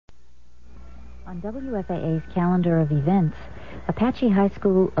On WFAA's calendar of events, Apache High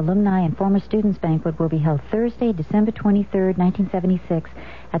School Alumni and Former Students Banquet will be held Thursday, December 23, 1976,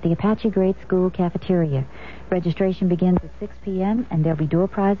 at the Apache Grade School cafeteria. Registration begins at 6 p.m., and there'll be door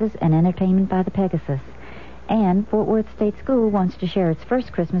prizes and entertainment by the Pegasus. And Fort Worth State School wants to share its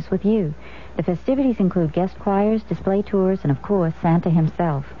first Christmas with you. The festivities include guest choirs, display tours, and, of course, Santa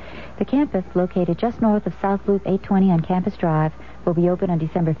himself. The campus, located just north of South Loop 820 on Campus Drive, will be open on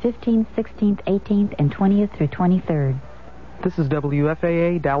December 15th, 16th, 18th, and 20th through 23rd. This is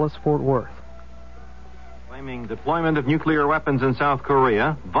WFAA Dallas-Fort Worth. Claiming deployment of nuclear weapons in South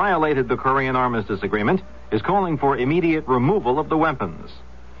Korea violated the Korean Armistice Agreement, is calling for immediate removal of the weapons.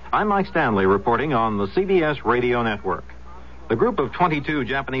 I'm Mike Stanley reporting on the CBS radio network. The group of 22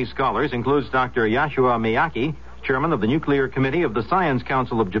 Japanese scholars includes Dr. Yasuo Miyake, chairman of the Nuclear Committee of the Science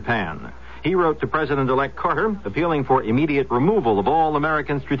Council of Japan. He wrote to President-elect Carter appealing for immediate removal of all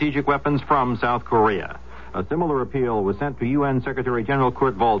American strategic weapons from South Korea. A similar appeal was sent to UN Secretary General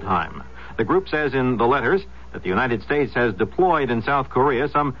Kurt Waldheim. The group says in the letters that the United States has deployed in South Korea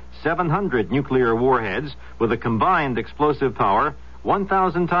some 700 nuclear warheads with a combined explosive power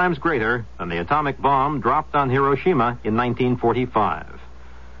 1,000 times greater than the atomic bomb dropped on Hiroshima in 1945.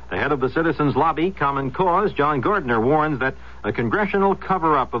 The head of the Citizens Lobby, Common Cause, John Gardner, warns that a congressional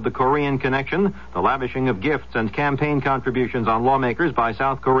cover-up of the Korean connection, the lavishing of gifts and campaign contributions on lawmakers by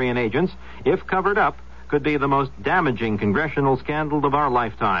South Korean agents, if covered up, could be the most damaging congressional scandal of our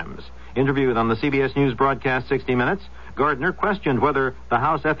lifetimes. Interviewed on the CBS News broadcast 60 Minutes, Gardner questioned whether the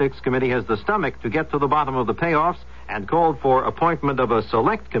House Ethics Committee has the stomach to get to the bottom of the payoffs and called for appointment of a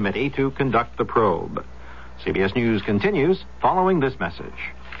select committee to conduct the probe. CBS News continues following this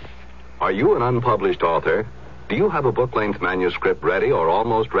message. Are you an unpublished author? Do you have a book-length manuscript ready or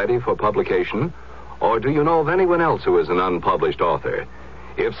almost ready for publication? Or do you know of anyone else who is an unpublished author?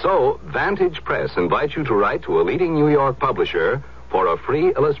 If so, Vantage Press invites you to write to a leading New York publisher for a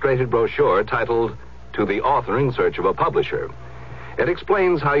free illustrated brochure titled To the Author in Search of a Publisher. It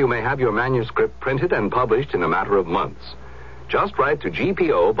explains how you may have your manuscript printed and published in a matter of months. Just write to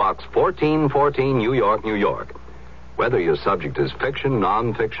GPO Box 1414, New York, New York. Whether your subject is fiction,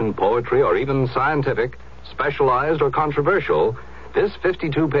 non-fiction, poetry, or even scientific, specialized, or controversial, this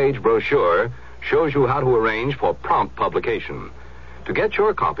 52-page brochure shows you how to arrange for prompt publication. To get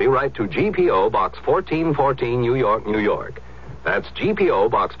your copy, write to GPO Box 1414, New York, New York. That's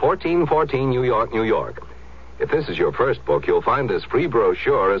GPO Box 1414, New York, New York. If this is your first book, you'll find this free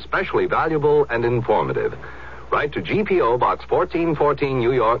brochure especially valuable and informative. Write to GPO Box 1414,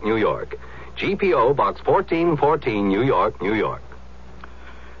 New York, New York. GPO Box 1414, New York, New York.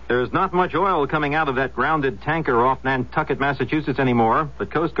 There's not much oil coming out of that grounded tanker off Nantucket, Massachusetts anymore,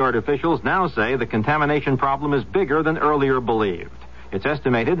 but Coast Guard officials now say the contamination problem is bigger than earlier believed. It's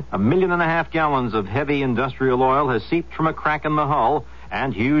estimated 1.5 million gallons of heavy industrial oil has seeped from a crack in the hull,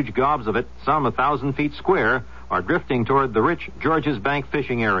 and huge gobs of it, some 1,000 feet square, are drifting toward the rich Georges Bank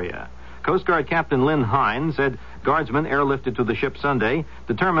fishing area. Coast Guard Captain Lynn Hine said guardsmen airlifted to the ship Sunday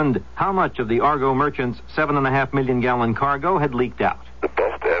determined how much of the Argo Merchant's 7.5 million gallon cargo had leaked out. The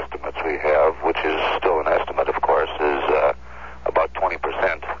best estimates we have, which is still an estimate, of course, is about 20%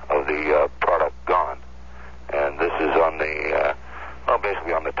 of the product gone. And this is on the,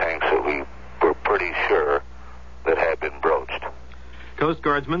 basically on the tanks that we were pretty sure that had been broached. Coast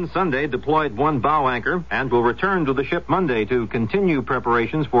Guardsmen Sunday deployed one bow anchor and will return to the ship Monday to continue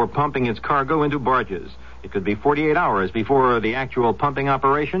preparations for pumping its cargo into barges. It could be 48 hours before the actual pumping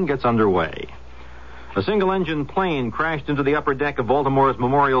operation gets underway. A single-engine plane crashed into the upper deck of Baltimore's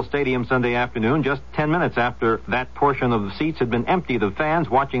Memorial Stadium Sunday afternoon, just 10 minutes after that portion of the seats had been emptied of fans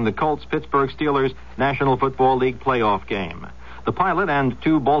watching the Colts-Pittsburgh Steelers National Football League playoff game. The pilot and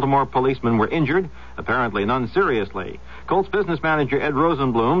 2 Baltimore policemen were injured, apparently none seriously. Colts business manager Ed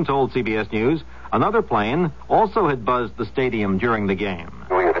Rosenblum told CBS News another plane also had buzzed the stadium during the game.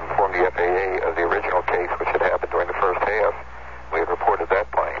 We had informed the FAA of the original case, which had happened during the first half. We had reported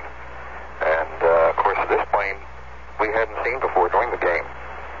that plane. And, of course, this plane we hadn't seen before during the game.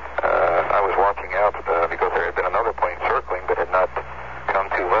 I was watching out because there had been another plane circling but had not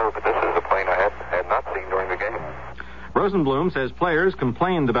come too low, but this is the plane I had not seen during the game. Rosenblum says players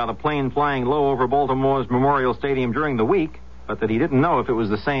complained about a plane flying low over Baltimore's Memorial Stadium during the week, but that he didn't know if it was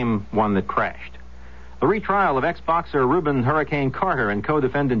the same one that crashed. The retrial of ex-boxer Reuben Hurricane Carter and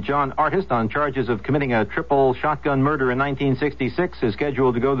co-defendant John Artist on charges of committing a triple shotgun murder in 1966 is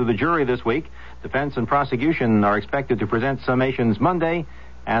scheduled to go to the jury this week. Defense and prosecution are expected to present summations Monday,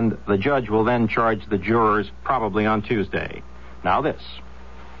 and the judge will then charge the jurors probably on Tuesday. Now this.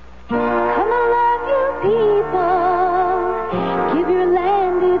 Come along, you people. Give your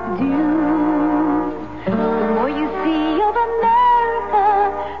land its due.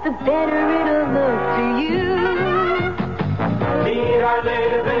 better it'll look to you. Meet our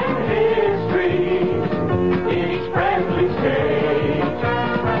living history in each friendly state.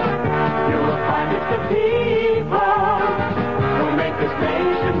 You'll find it's the people who make this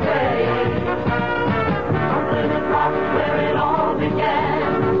nation great. From Plymouth Rock, where it all began,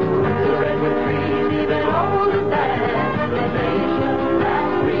 to redwood trees even older than the nation that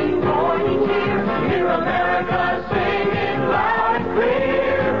we born each year. Hear America singing loud and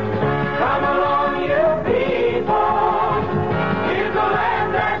clear. Come along, you people. Here's a land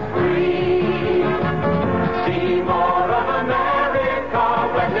that's free. See more of America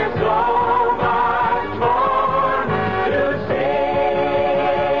when there's so much more to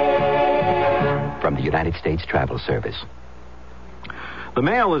see. From the United States Travel Service. The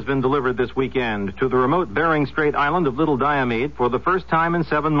mail has been delivered this weekend to the remote Bering Strait island of Little Diomede for the first time in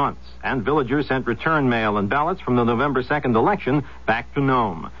 7 months, and villagers sent return mail and ballots from the November 2nd election back to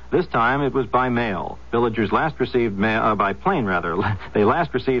Nome. This time it was by mail. Villagers last received mail, by plane rather. They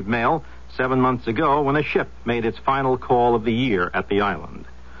last received mail 7 months ago when a ship made its final call of the year at the island.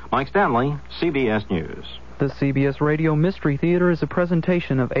 Mike Stanley, CBS News. The CBS Radio Mystery Theater is a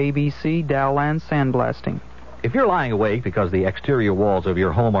presentation of ABC Dowland Sandblasting. If you're lying awake because the exterior walls of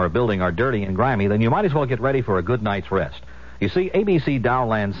your home or building are dirty and grimy, then you might as well get ready for a good night's rest. You see, ABC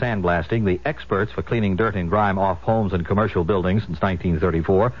Dowland Sandblasting, the experts for cleaning dirt and grime off homes and commercial buildings since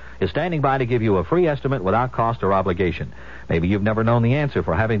 1934, is standing by to give you a free estimate without cost or obligation. Maybe you've never known the answer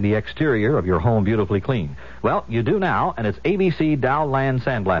for having the exterior of your home beautifully clean. Well, you do now, and it's ABC Dowland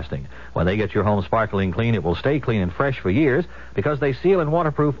Sandblasting. When they get your home sparkling clean, it will stay clean and fresh for years because they seal and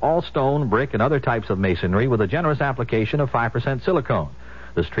waterproof all stone, brick, and other types of masonry with a generous application of 5% silicone.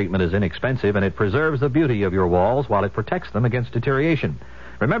 This treatment is inexpensive, and it preserves the beauty of your walls while it protects them against deterioration.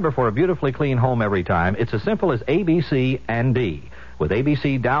 Remember, for a beautifully clean home every time, it's as simple as ABC and D. With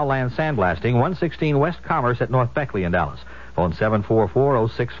ABC Dowland Sandblasting, 116 West Commerce at North Beckley in Dallas. Phone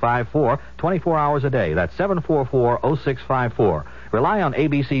 744-0654, 24 hours a day. That's 744-0654. Rely on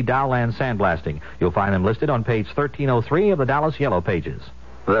ABC Dowland Sandblasting. You'll find them listed on page 1303 of the Dallas Yellow Pages.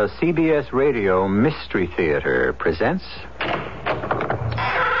 The CBS Radio Mystery Theater presents...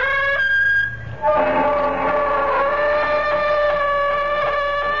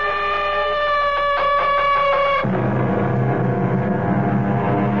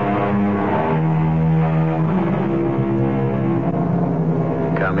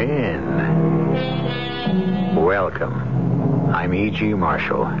 Come in. Welcome. I'm E.G.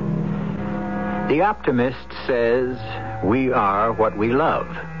 Marshall. The optimist says we are what we love.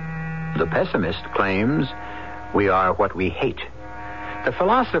 The pessimist claims we are what we hate. The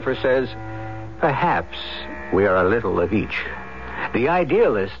philosopher says perhaps we are a little of each. The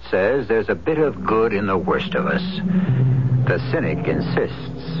idealist says there's a bit of good in the worst of us. The cynic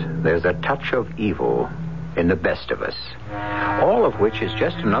insists there's a touch of evil in the best of us. All of which is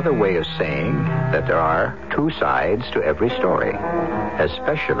just another way of saying that there are two sides to every story,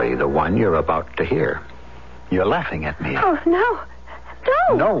 especially the one you're about to hear. You're laughing at me. Oh, no.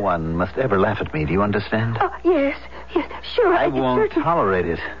 No. No one must ever laugh at me. Do you understand? Oh, yes. Sure. I won't tolerate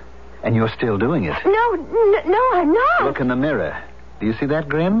it. And you're still doing it. No, I'm not. Look in the mirror. Do you see that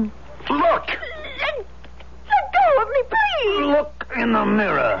grin? Look! Let go of me, please. Look in the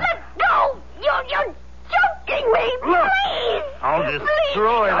mirror. Let go. You're joking me, Look. please. I'll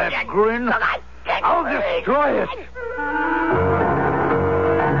destroy that grin. I'll destroy it.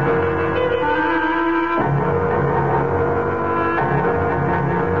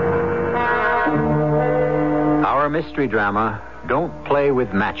 Our mystery drama, Don't Play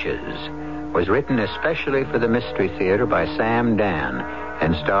with Matches, was written especially for the Mystery Theater by Sam Dan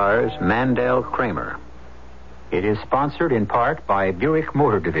and stars Mandel Kramer. It is sponsored in part by Buick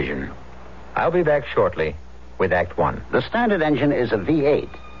Motor Division. I'll be back shortly with Act One. The standard engine is a V8.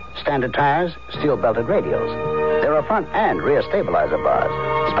 Standard tires, steel-belted radials. There are front and rear stabilizer bars,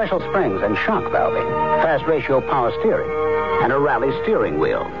 special springs and shock valving, fast ratio power steering, and a rally steering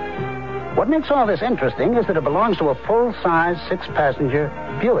wheel. What makes all this interesting is that it belongs to a full-size, six-passenger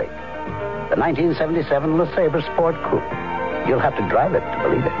Buick, the 1977 LeSabre Sport Coupe. You'll have to drive it to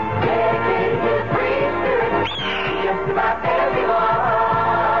believe it.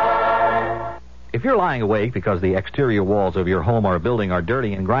 If you're lying awake because the exterior walls of your home or building are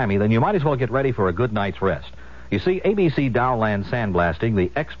dirty and grimy, then you might as well get ready for a good night's rest. You see, ABC Dowland Sandblasting,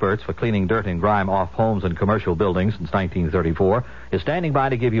 the experts for cleaning dirt and grime off homes and commercial buildings since 1934, is standing by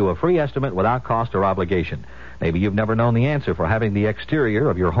to give you a free estimate without cost or obligation. Maybe you've never known the answer for having the exterior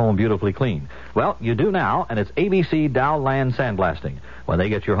of your home beautifully clean. Well, you do now, and it's ABC Dow Land Sandblasting. When they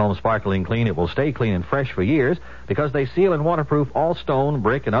get your home sparkling clean, it will stay clean and fresh for years because they seal and waterproof all stone,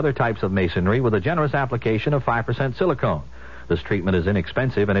 brick, and other types of masonry with a generous application of 5% silicone. This treatment is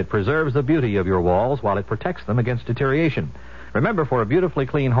inexpensive, and it preserves the beauty of your walls while it protects them against deterioration. Remember, for a beautifully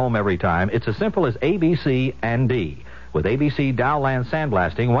clean home every time, it's as simple as ABC and D. With ABC Dow Land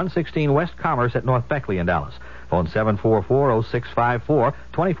Sandblasting, 116 West Commerce at North Beckley in Dallas. Phone 744-0654,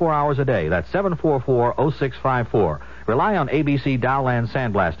 24 hours a day. That's 744-0654. Rely on ABC Dow Land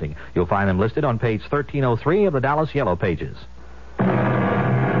Sandblasting. You'll find them listed on page 1303 of the Dallas Yellow Pages.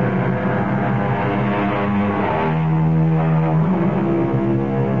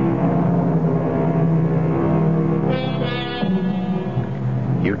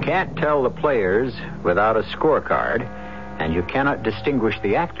 You can't tell the players without a scorecard, and you cannot distinguish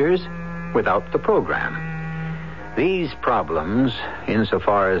the actors without the program. These problems,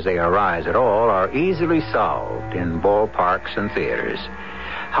 insofar as they arise at all, are easily solved in ballparks and theaters.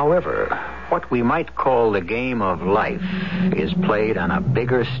 However, what we might call the game of life is played on a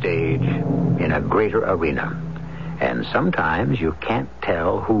bigger stage in a greater arena. And sometimes you can't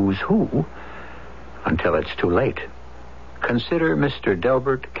tell who's who until it's too late. Consider Mr.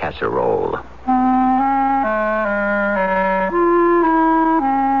 Delbert Casserole.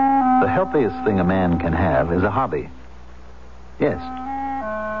 The healthiest thing a man can have is a hobby. Yes.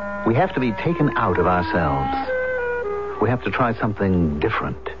 We have to be taken out of ourselves. We have to try something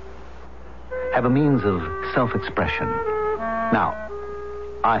different. Have a means of self-expression. Now,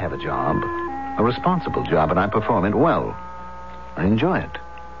 I have a job, a responsible job, and I perform it well. I enjoy it.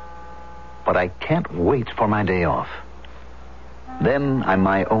 But I can't wait for my day off. Then I'm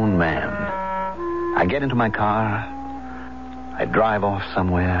my own man. I get into my car. I drive off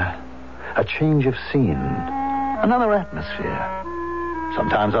somewhere. A change of scene. Another atmosphere.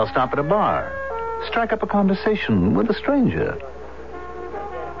 Sometimes I'll stop at a bar. Strike up a conversation with a stranger.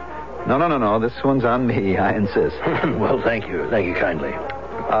 No. This one's on me, I insist. Well, thank you. Thank you kindly.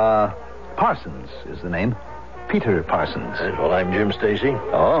 Parsons is the name. Peter Parsons. Well, I'm Jim Stacy.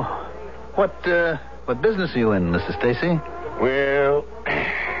 Oh? What business are you in, Mr. Stacy? Well,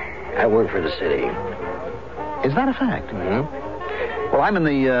 I work for the city. Is that a fact? Mm-hmm. Well, I'm in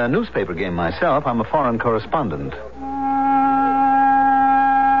the newspaper game myself. I'm a foreign correspondent.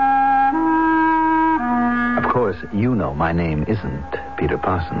 Of course, you know my name isn't Peter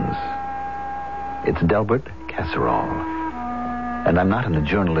Parsons. It's Delbert Casserole. And I'm not in the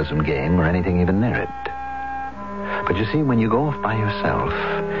journalism game or anything even near it. But you see, when you go off by yourself,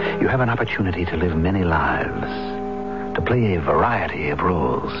 you have an opportunity to live many lives, to play a variety of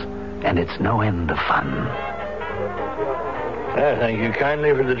roles, and it's no end of fun. Thank you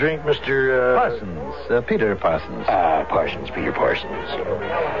kindly for the drink, Mr. Parsons. Peter Parsons. Parsons, Peter Parsons.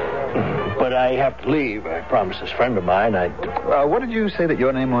 But I have to leave. I promised this friend of mine I'd... what did you say that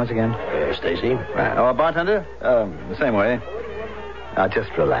your name was again? Stacy. Right. Oh, bartender? The same way. Now,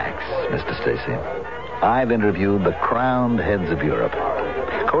 just relax, Mr. Stacy. I've interviewed the crowned heads of Europe.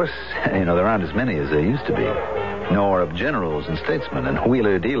 Of course, there aren't as many as there used to be. Nor of generals and statesmen and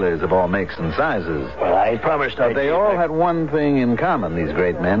wheeler-dealers of all makes and sizes. Well, I promised I'd... But they all had one thing in common, these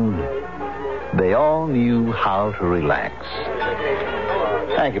great men. They all knew how to relax.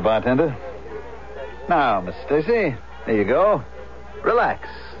 Thank you, bartender. Now, Miss Stacy, there you go. Relax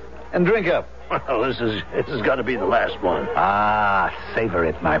and drink up. Well, this has got to be the last one. Savor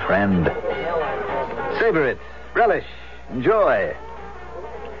it, my friend. Savor it. Relish. Enjoy.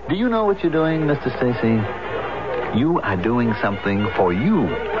 Do you know what you're doing, Mr. Stacy? You are doing something for you.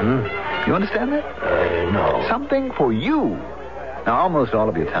 You understand that? No. Something for you. Now, almost all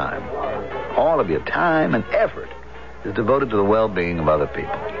of your time and effort is devoted to the well-being of other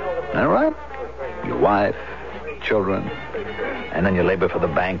people. All right? Your wife, children, and then you labor for the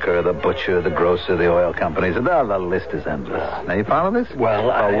banker, the butcher, the grocer, the oil companies. The list is endless. Now, you follow this?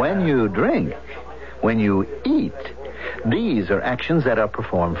 Well, when you drink, when you eat, these are actions that are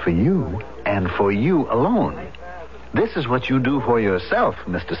performed for you and for you alone. This is what you do for yourself,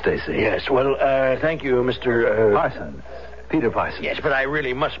 Mr. Stacy. Yes, well, thank you, Mr. Parsons. Peter Parsons. Yes, but I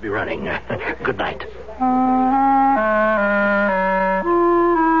really must be running. Good night.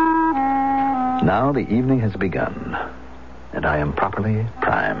 Now the evening has begun, and I am properly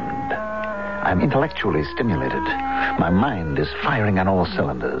primed. I'm intellectually stimulated. My mind is firing on all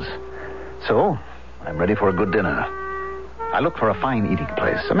cylinders. So, I'm ready for a good dinner. I look for a fine eating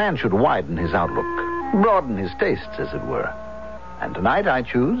place. A man should widen his outlook, broaden his tastes, as it were. And tonight I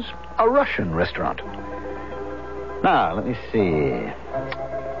choose a Russian restaurant. Now, let me see.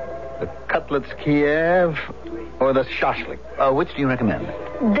 The cutlets Kiev or the shashlik? Which do you recommend?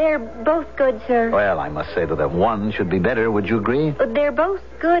 They're both good, sir. Well, I must say that one should be better. Would you agree? They're both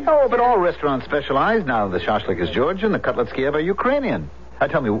good. Oh, but all restaurants specialize. Now, the shashlik is Georgian, the cutlets Kiev are Ukrainian.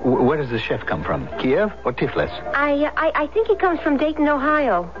 Tell me, where does the chef come from? Kiev or Tiflis? I think he comes from Dayton,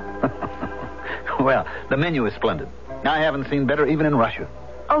 Ohio. Well, the menu is splendid. I haven't seen better even in Russia.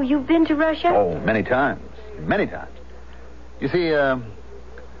 Oh, you've been to Russia? Oh, many times. Many times. You see,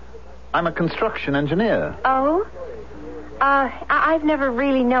 I'm a construction engineer. Oh? I've never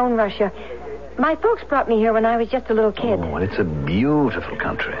really known Russia. My folks brought me here when I was just a little kid. Oh, it's a beautiful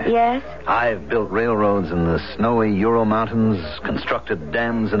country. Yes? I've built railroads in the snowy Ural Mountains, constructed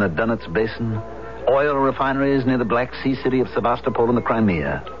dams in the Donets Basin, oil refineries near the Black Sea city of Sevastopol in the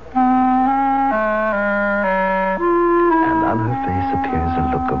Crimea. And on her face appears a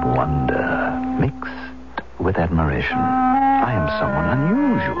look of wonder, mixed with admiration. I am someone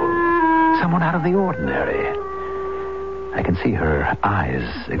unusual, someone out of the ordinary. I can see her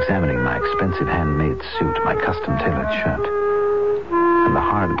eyes examining my expensive handmade suit, my custom-tailored shirt. And the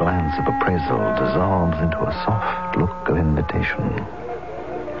hard glance of appraisal dissolves into a soft look of invitation.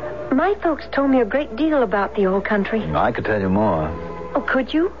 My folks told me a great deal about the old country. I could tell you more. Oh,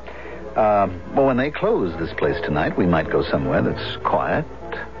 could you? Well, when they close this place tonight, we might go somewhere that's quiet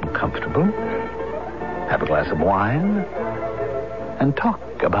and comfortable. Have a glass of wine and talk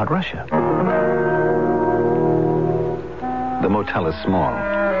about Russia. The motel is small.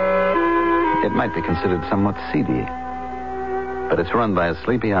 It might be considered somewhat seedy. But it's run by a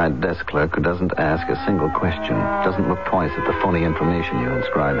sleepy-eyed desk clerk who doesn't ask a single question, doesn't look twice at the phony information you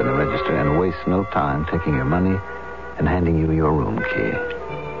inscribe in the register, and wastes no time taking your money and handing you your room key.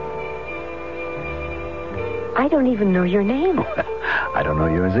 I don't even know your name. I don't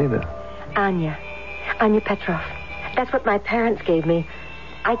know yours either. Anya Petrov. That's what my parents gave me.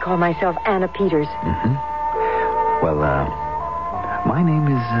 I call myself Anna Peters. Mm-hmm. Well, my name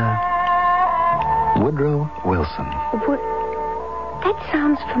is Woodrow Wilson. That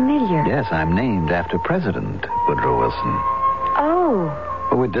sounds familiar. Yes, I'm named after President Woodrow Wilson. Oh.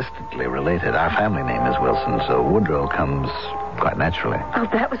 Well, we're distantly related. Our family name is Wilson, so Woodrow comes quite naturally. Oh,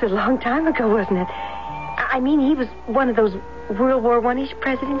 that was a long time ago, wasn't it? I mean, he was one of those World War I-ish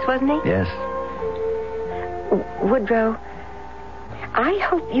presidents, wasn't he? Yes. Woodrow, I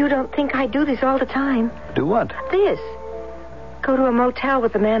hope you don't think I do this all the time. Do what? This. Go to a motel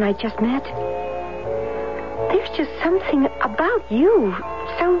with the man I just met. There's just something about you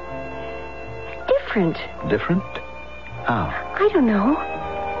so different. Different? How? I don't know.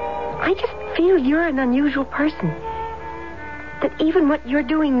 I just feel you're an unusual person. That even what you're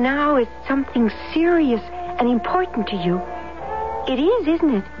doing now is something serious and important to you. It is,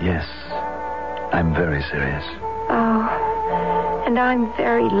 isn't it? Yes. I'm very serious. Oh, and I'm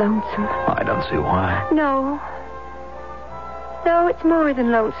very lonesome. I don't see why. No, it's more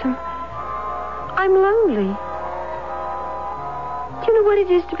than lonesome. I'm lonely. Do you know what it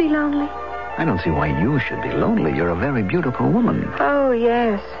is to be lonely? I don't see why you should be lonely. You're a very beautiful woman. Oh,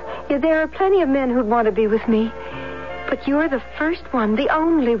 yes. Yeah, there are plenty of men who'd want to be with me. But you're the first one, the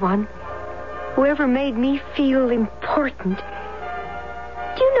only one, who ever made me feel important.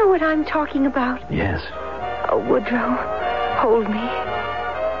 Do you know what I'm talking about? Yes. Oh, Woodrow, hold me.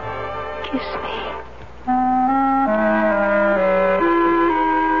 Kiss me.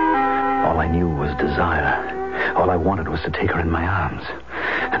 All I knew was desire. All I wanted was to take her in my arms.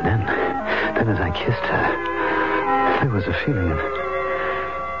 And then as I kissed her, there was a feeling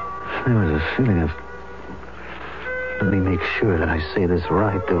of... Let me make sure that I say this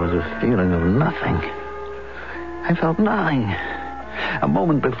right. There was a feeling of nothing. I felt nothing. A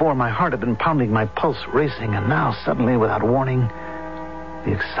moment before, my heart had been pounding, my pulse racing, and now, suddenly, without warning,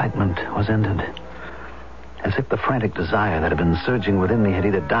 the excitement was ended. As if the frantic desire that had been surging within me had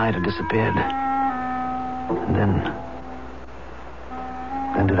either died or disappeared. And then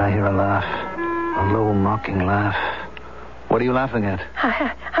did I hear a laugh, a low, mocking laugh. What are you laughing at?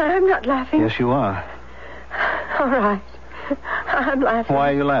 I'm not laughing. Yes, you are. All right. I'm laughing.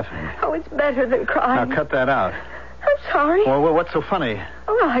 Why are you laughing? Oh, it's better than crying. Now, cut that out. I'm sorry. Well, what's so funny?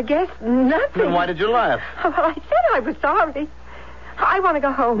 Well, I guess nothing. Then why did you laugh? Well, I said I was sorry. I want to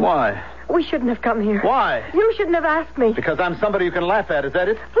go home. Why? We shouldn't have come here. Why? You shouldn't have asked me. Because I'm somebody you can laugh at, is that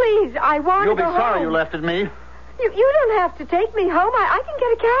it? Please, I want You'll to go be sorry home. you laughed at me. You don't have to take me home. I can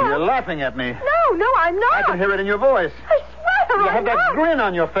get a cab. You're laughing at me. No, I'm not. I can hear it in your voice. I swear You I'm have that not. grin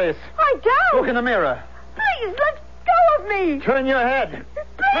on your face. I don't. Look in the mirror. Please, let go of me. Turn your head. Please.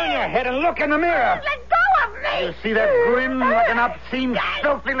 Turn your head and look in the mirror. Let go of me. You see that grin like an obscene,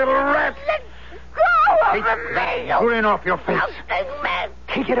 filthy little rat? Let go. Take that grin off your face.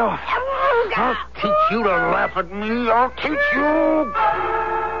 Take it off. I'll teach you to laugh at me. I'll teach you.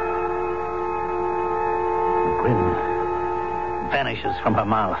 The grin vanishes from her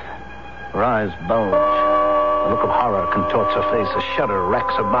mouth. Her eyes bulge. A look of horror contorts her face. A shudder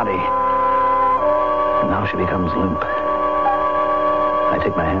racks her body. And now she becomes limp. I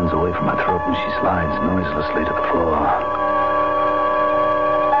take my hands away from her throat and she slides noiselessly to the floor.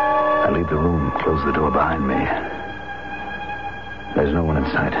 I leave the room, close the door behind me. There's no one in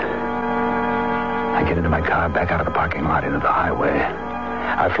sight. I get into my car, back out of the parking lot into the highway.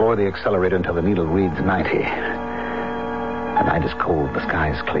 I floor the accelerator until the needle reads 90. The night is cold, the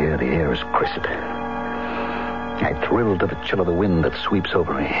sky is clear, the air is crisp. I thrill to the chill of the wind that sweeps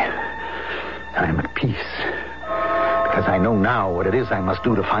over me. I am at peace, because I know now what it is I must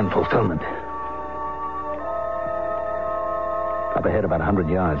do to find fulfillment. Up ahead about 100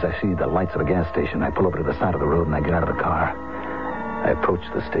 yards, I see the lights of a gas station. I pull over to the side of the road and I get out of the car. I approach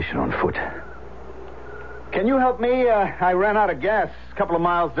the station on foot. Can you help me? I ran out of gas a couple of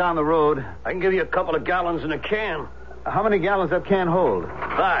miles down the road. I can give you a couple of gallons in a can. How many gallons that can hold?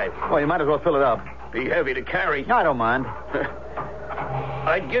 5. Well, you might as well fill it up. Be heavy to carry. No, I don't mind.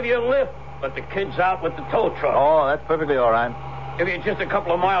 I'd give you a lift, but the kid's out with the tow truck. Oh, that's perfectly all right. If you're just a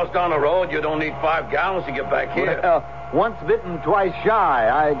couple of miles down the road, you don't need 5 gallons to get back here. Well, once bitten, twice shy.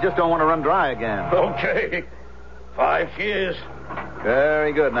 I just don't want to run dry again. Okay. 5 years.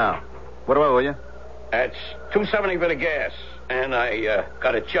 Very good. Now, what do I owe you? That's $2.70 for the gas, and I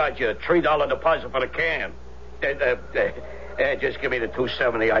got to charge you a $3 deposit for the can. Just give me the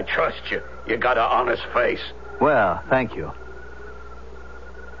 $2.70. I trust you. You got an honest face. Well, thank you.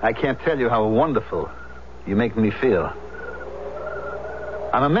 I can't tell you how wonderful you make me feel.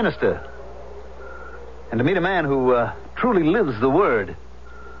 I'm a minister. And to meet a man who truly lives the word,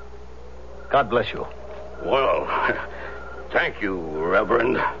 God bless you. Well, thank you,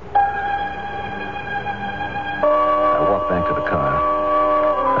 Reverend. I walk back to the car.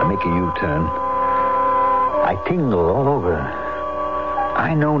 I make a U-turn. I tingle all over.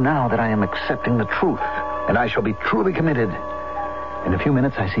 I know now that I am accepting the truth, and I shall be truly committed. In a few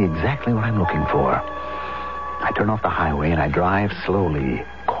minutes, I see exactly what I'm looking for. I turn off the highway, and I drive slowly,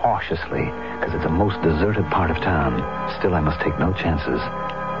 cautiously, because it's the most deserted part of town. Still, I must take no chances.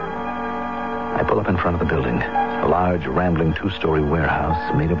 I pull up in front of the building. A large, rambling 2-story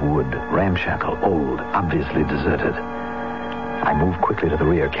warehouse made of wood, ramshackle, old, obviously deserted. I move quickly to the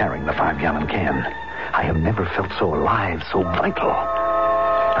rear, carrying the 5-gallon can. I have never felt so alive, so vital.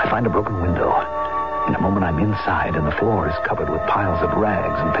 I find a broken window. In a moment, I'm inside, and the floor is covered with piles of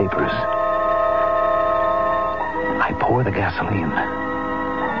rags and papers. I pour the gasoline.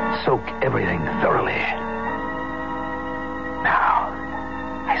 Soak everything thoroughly. Now,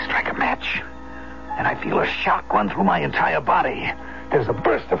 I strike a match, and I feel a shock run through my entire body. There's a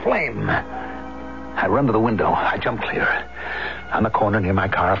burst of flame. I run to the window. I jump clear. On the corner near my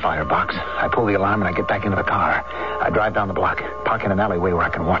car, a firebox. I pull the alarm and I get back into the car. I drive down the block, park in an alleyway where I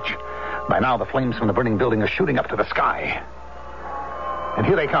can watch. By now, the flames from the burning building are shooting up to the sky. And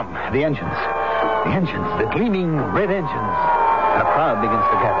here they come, the engines. The engines, the gleaming red engines. And a crowd begins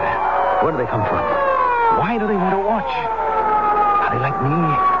to gather. Where do they come from? Why do they want to watch? Are they like me?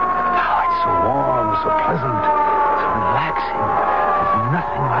 Oh, it's so warm, so pleasant, so relaxing. There's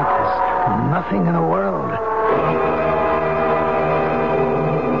nothing like this. Nothing in the world.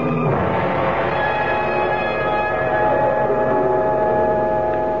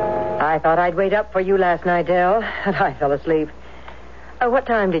 I thought I'd wait up for you last night, Del, and I fell asleep. What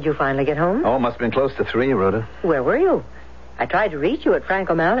time did you finally get home? Oh, must have been close to 3, Rhoda. Where were you? I tried to reach you at Frank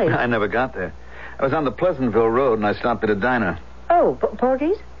O'Malley's. I never got there. I was on the Pleasantville Road, and I stopped at a diner. Oh,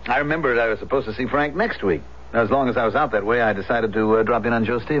 Porgy's? I remembered I was supposed to see Frank next week. As long as I was out that way, I decided to drop in on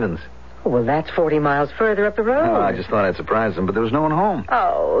Joe Stevens. Well, that's 40 miles further up the road. Oh, I just thought I'd surprise him, but there was no one home.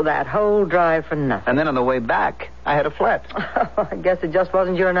 Oh, that whole drive for nothing. And then on the way back, I had a flat. I guess it just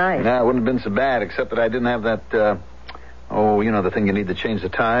wasn't your night. No, it wouldn't have been so bad, except that I didn't have that, the thing you need to change the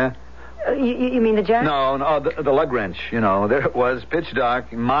tire. You mean the jack? No, the lug wrench. There it was, pitch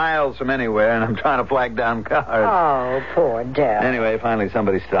dark, miles from anywhere, and I'm trying to flag down cars. Oh, poor Del. Anyway, finally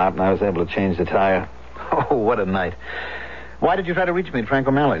somebody stopped, and I was able to change the tire. Oh, what a night. Why did you try to reach me at Frank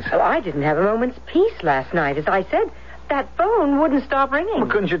O'Malley's? Oh, I didn't have a moment's peace last night. As I said, that phone wouldn't stop ringing. Well,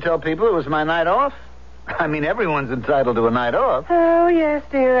 couldn't you tell people it was my night off? I mean, everyone's entitled to a night off. Oh, yes,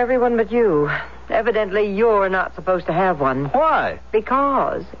 dear, everyone but you. Evidently, you're not supposed to have one. Why?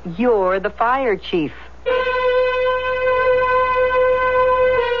 Because you're the fire chief.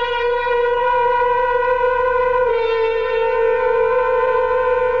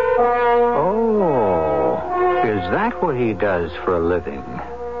 Oh. that what he does for a living?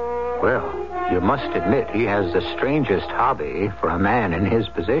 Well, you must admit he has the strangest hobby for a man in his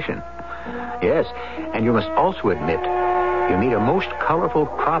position. Yes, and you must also admit you meet a most colorful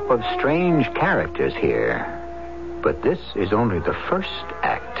crop of strange characters here. But this is only the first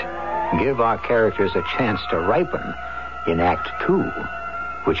act. Give our characters a chance to ripen in Act 2,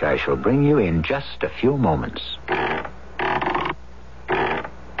 which I shall bring you in just a few moments.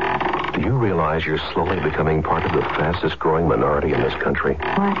 Do you realize you're slowly becoming part of the fastest growing minority in this country?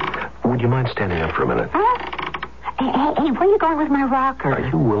 What? Would you mind standing up for a minute? Huh? Hey, where are you going with my rocker? Are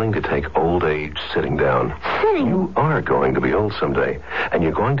you willing to take old age sitting down? Sitting? You are going to be old someday, and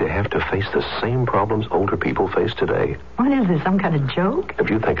you're going to have to face the same problems older people face today. What is this, some kind of joke?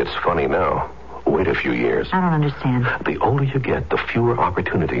 If you think it's funny now, wait a few years. I don't understand. The older you get, the fewer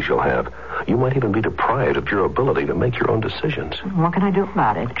opportunities you'll have. You might even be deprived of your ability to make your own decisions. What can I do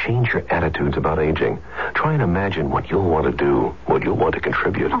about it? Change your attitudes about aging. Try and imagine what you'll want to do, what you'll want to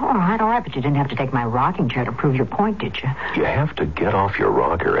contribute. Oh, all right, but you didn't have to take my rocking chair to prove your point, did you? You have to get off your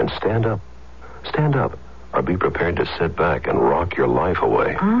rocker and stand up. Stand up, or be prepared to sit back and rock your life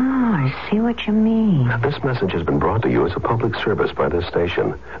away. I see what you mean. This message has been brought to you as a public service by this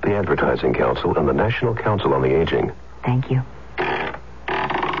station, the Advertising Council, and the National Council on the Aging. Thank you.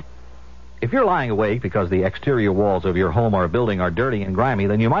 If you're lying awake because the exterior walls of your home or building are dirty and grimy,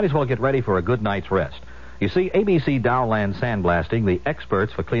 then you might as well get ready for a good night's rest. You see, ABC Dowland Sandblasting, the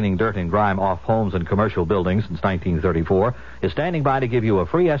experts for cleaning dirt and grime off homes and commercial buildings since 1934, is standing by to give you a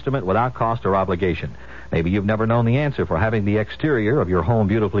free estimate without cost or obligation. Maybe you've never known the answer for having the exterior of your home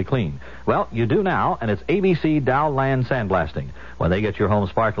beautifully clean. Well, you do now, and it's ABC Dowland Sandblasting. When they get your home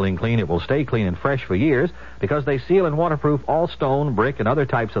sparkling clean, it will stay clean and fresh for years because they seal and waterproof all stone, brick, and other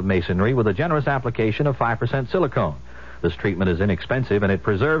types of masonry with a generous application of 5% silicone. This treatment is inexpensive, and it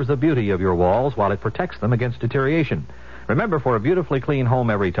preserves the beauty of your walls while it protects them against deterioration. Remember, for a beautifully clean home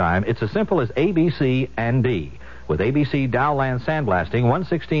every time, it's as simple as ABC and D. With ABC Dowland Sandblasting,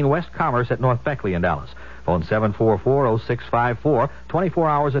 116 West Commerce at North Beckley in Dallas. Phone 744-0654, 24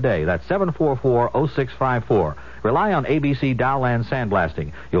 hours a day. That's 744-0654. Rely on ABC Dowland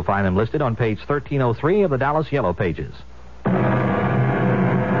Sandblasting. You'll find them listed on page 1303 of the Dallas Yellow Pages.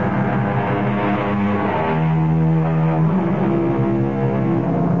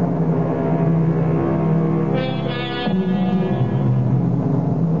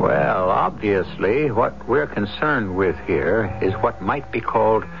 Obviously, what we're concerned with here is what might be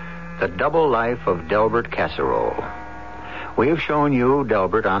called the double life of Delbert Casserole. We have shown you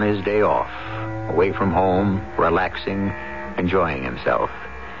Delbert on his day off, away from home, relaxing, enjoying himself.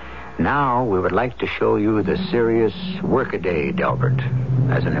 Now we would like to show you the serious workaday Delbert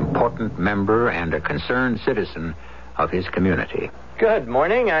as an important member and a concerned citizen of his community. Good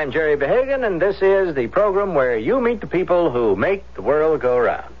morning. I'm Jerry Behagan, and this is the program where you meet the people who make the world go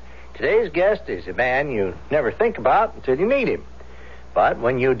round. Today's guest is a man you never think about until you meet him. But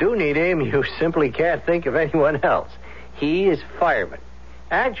when you do need him, you simply can't think of anyone else. He is a fireman.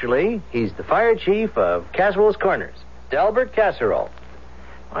 Actually, he's the fire chief of Casserole's Corners, Delbert Casserole.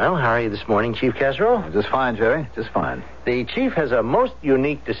 Well, how are you this morning, Chief Casserole? Just fine, Jerry. Just fine. The chief has a most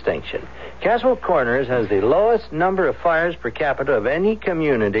unique distinction. Casserole Corners has the lowest number of fires per capita of any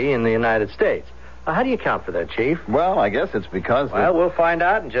community in the United States. How do you account for that, Chief? Well, I guess it's because... Well, we'll find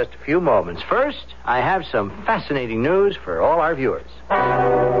out in just a few moments. First, I have some fascinating news for all our viewers.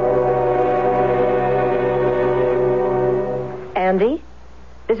 Andy,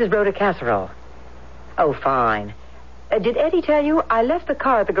 this is Rhoda Casserole. Oh, fine. Did Eddie tell you I left the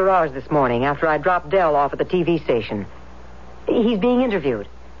car at the garage this morning after I dropped Dell off at the TV station? He's being interviewed.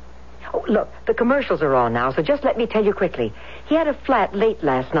 Oh, look, the commercials are on now, so just let me tell you quickly. He had a flat late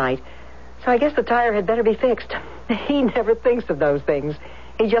last night, so I guess the tire had better be fixed. He never thinks of those things.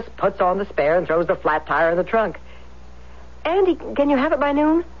 He just puts on the spare and throws the flat tire in the trunk. Andy, can you have it by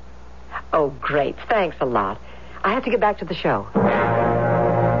noon? Oh, great. Thanks a lot. I have to get back to the show.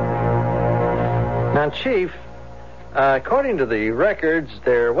 Now, Chief, according to the records,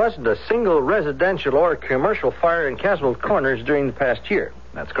 there wasn't a single residential or commercial fire in Casserole Corners during the past year.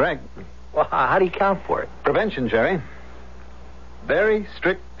 That's correct. Well, how do you account for it? Prevention, Jerry. Very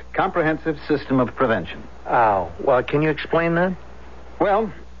strict, comprehensive system of prevention. Oh, well, can you explain that?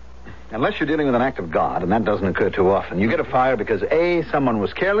 Well, unless you're dealing with an act of God, and that doesn't occur too often, you get a fire because A, someone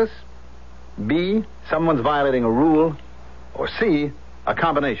was careless, B, someone's violating a rule, or C, a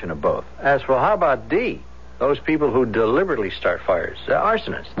combination of both. As for how about D? Those people who deliberately start fires,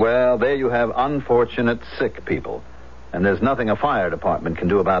 arsonists. Well, there you have unfortunate, sick people. And there's nothing a fire department can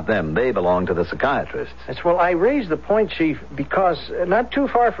do about them. They belong to the psychiatrists. Yes, well, I raised the point, Chief, because not too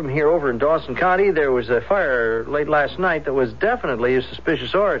far from here, over in Dawson County, there was a fire late last night that was definitely of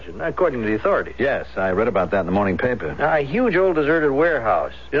suspicious origin, according to the authorities. Yes, I read about that in the morning paper. A huge old deserted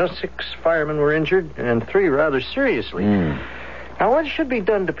warehouse. 6 firemen were injured, and 3 rather seriously. Now, what should be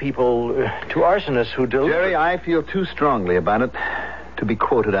done to people, to arsonists who do... Jerry, I feel too strongly about it to be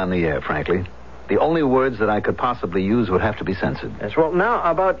quoted on the air, frankly. The only words that I could possibly use would have to be censored. Yes, well, now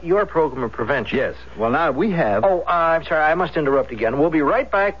about your program of prevention. Yes. Well, now we have... Oh, I'm sorry. I must interrupt again. We'll be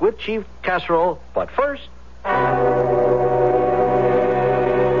right back with Chief Casserole. But first... And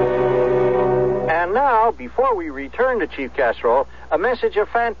now, before we return to Chief Casserole, a message of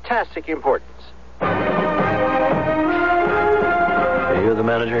fantastic importance. You're the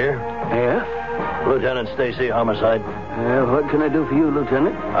manager here? Yeah? Lieutenant Stacy, homicide. What can I do for you,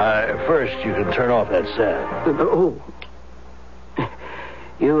 Lieutenant? First, you can turn off that sad.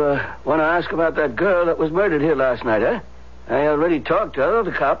 You want to ask about that girl that was murdered here last night, huh? I already talked to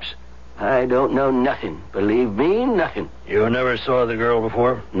other cops. I don't know nothing. Believe me, nothing. You never saw the girl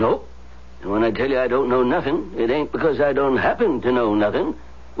before? Nope. And when I tell you I don't know nothing, it ain't because I don't happen to know nothing.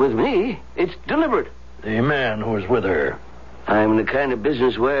 With me, it's deliberate. The man who was with her. I'm the kind of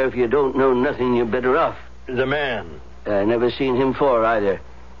business where if you don't know nothing, you're better off. The man? I never seen him for either.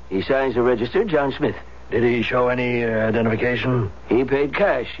 He signs the register, John Smith. Did he show any identification? He paid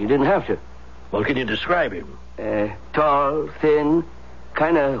cash. He didn't have to. Well, can you describe him? Tall, thin,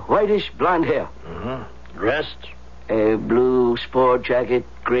 kind of whitish blonde hair. Dressed? Blue sport jacket,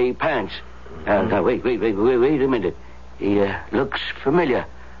 gray pants. Now, wait a minute. He looks familiar.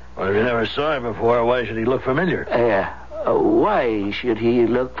 Well, if you never saw him before, why should he look familiar? Why should he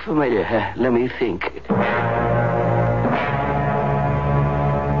look familiar? Let me think.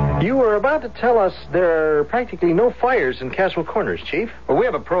 You were about to tell us there are practically no fires in Castle Corners, Chief. Well, we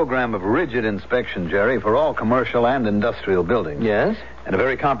have a program of rigid inspection, Jerry, for all commercial and industrial buildings. Yes? And a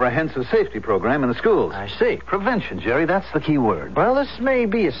very comprehensive safety program in the schools. I see. Prevention, Jerry, that's the key word. Well, this may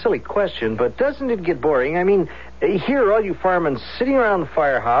be a silly question, but doesn't it get boring? I mean, here are all you firemen sitting around the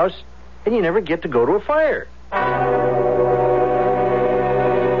firehouse, and you never get to go to a fire.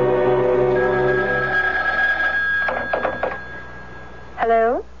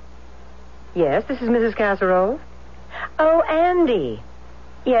 Hello? Yes, this is Mrs. Casserole. Oh, Andy.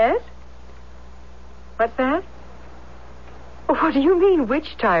 Yes? What's that? What do you mean,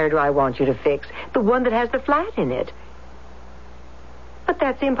 which tire do I want you to fix? The one that has the flat in it. But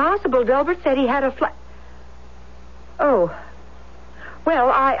that's impossible. Delbert said he had a flat... Oh. Well,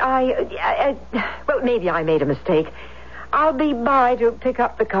 well, maybe I made a mistake. I'll be by to pick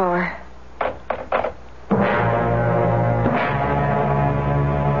up the car.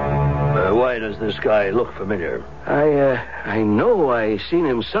 Why does this guy look familiar? I know I seen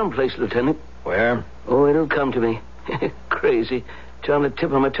him someplace, Lieutenant. Where? Oh, it'll come to me. Crazy. It's on the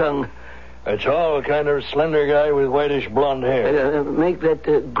tip of my tongue. A tall, kind of slender guy with whitish blonde hair. Make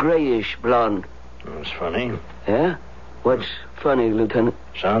that grayish blonde. That's funny. Yeah? What's funny, Lieutenant?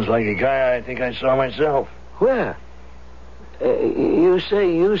 Sounds like a guy I think I saw myself. Where? You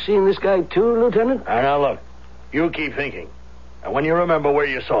say you seen this guy too, Lieutenant? Now, look. You keep thinking. And when you remember where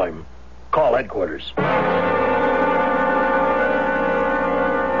you saw him, call headquarters.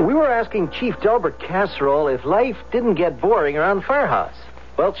 We were asking Chief Delbert Casserole if life didn't get boring around the firehouse.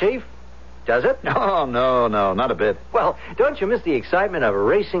 Well, Chief, does it? Oh, no, not a bit. Well, don't you miss the excitement of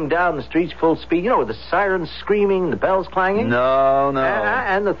racing down the streets full speed, with the sirens screaming, the bells clanging? No.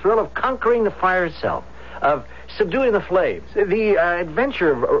 And the thrill of conquering the fire itself, of subduing the flames, the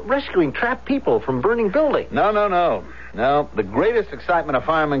adventure of rescuing trapped people from burning buildings. No. No, the greatest excitement a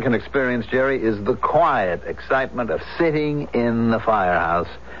fireman can experience, Jerry, is the quiet excitement of sitting in the firehouse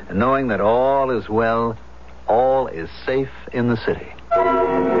and knowing that all is well, all is safe in the city.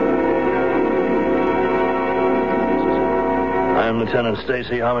 I'm Lieutenant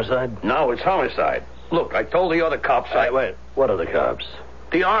Stacy, homicide? No, it's homicide. Look, I told the other cops Wait, what are the cops?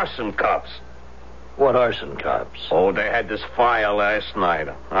 The arson cops. What arson cops? Oh, they had this fire last night.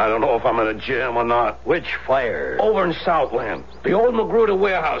 I don't know if I'm in a jam or not. Which fire? Over in Southland. The old Magruder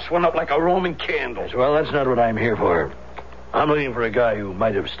warehouse went up like a Roman candle. Well, that's not what I'm here for. I'm looking for a guy who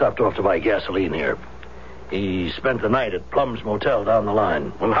might have stopped off to buy gasoline here. He spent the night at Plum's Motel down the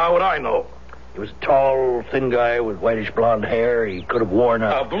line. Well, how would I know? He was a tall, thin guy with whitish blonde hair. He could have worn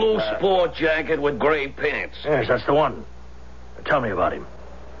a blue sport jacket with gray pants. Yes, that's the one. Tell me about him.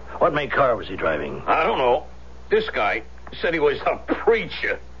 What make car was he driving? I don't know. This guy said he was a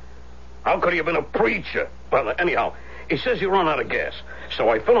preacher. How could he have been a preacher? Well, anyhow, he says he run out of gas. So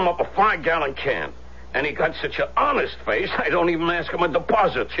I fill him up a 5-gallon can. And he got such an honest face, I don't even ask him a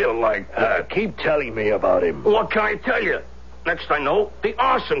deposit. He'll keep telling me about him. What can I tell you? Next I know, the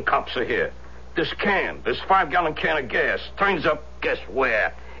arson cops are here. This 5-gallon can of gas, turns up, guess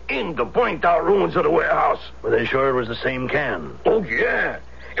where? In the burnt-out ruins of the warehouse. Were they sure it was the same can? Oh, yeah.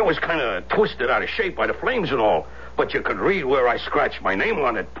 It was kind of twisted out of shape by the flames and all. But you could read where I scratched my name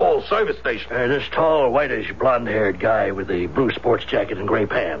on it, Paul's service station. This tall, whitish, blonde-haired guy with the blue sports jacket and gray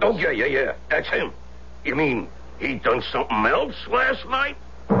pants. Oh, yeah. That's him. You mean he done something else last night?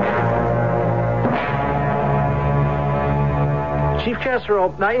 Chief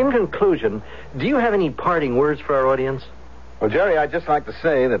Casserole, now in conclusion, do you have any parting words for our audience? Well, Jerry, I'd just like to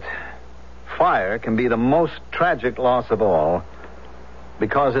say that fire can be the most tragic loss of all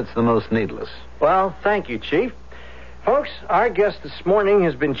because it's the most needless. Well, thank you, Chief. Folks, our guest this morning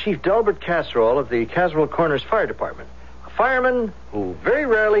has been Chief Delbert Casserole of the Casserole Corners Fire Department, a fireman who very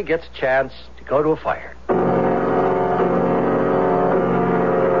rarely gets a chance to go to a fire.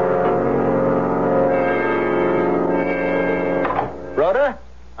 Rhoda,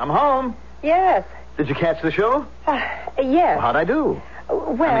 I'm home. Yes. Did you catch the show? Yes. Well, how'd I do?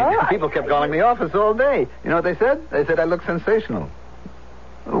 People kept calling me office all day. You know what they said? They said I looked sensational.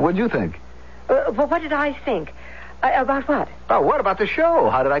 What'd you think? Well, what did I think? About what? Oh, what about the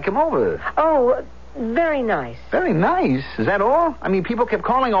show? How did I come over? Oh, very nice. Very nice? Is that all? People kept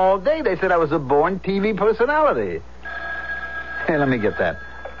calling all day. They said I was a born TV personality. Hey, let me get that.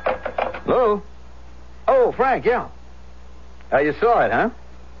 Hello? Oh, Frank, yeah. You saw it, huh?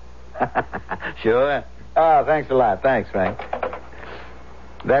 Sure. Oh, thanks a lot. Thanks, Frank.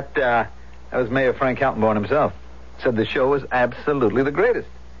 That was Mayor Frank Altenborn himself. Said the show was absolutely the greatest.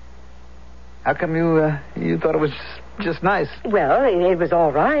 How come you thought it was just nice? Well, it was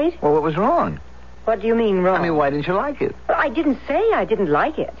all right. Well, what was wrong? What do you mean wrong? Why didn't you like it? I didn't say I didn't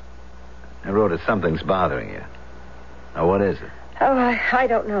like it. I wrote it. Something's bothering you. Now, what is it? Oh, I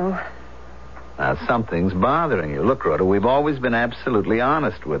don't know. Now, something's bothering you. Look, Rhoda, we've always been absolutely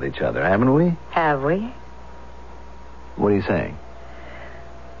honest with each other, haven't we? Have we? What are you saying?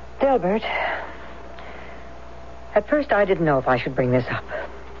 Delbert, at first I didn't know if I should bring this up.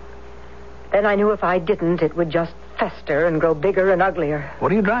 Then I knew if I didn't, it would just fester and grow bigger and uglier.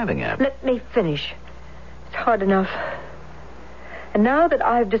 What are you driving at? Let me finish. It's hard enough. And now that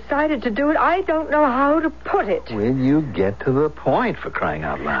I've decided to do it, I don't know how to put it. Will you get to the point, for crying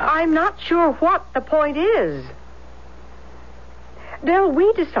out loud? I'm not sure what the point is. Del,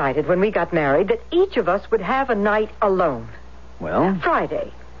 we decided when we got married that each of us would have a night alone. Well?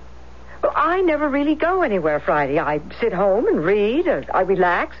 Friday. Well, I never really go anywhere Friday. I sit home and read, or I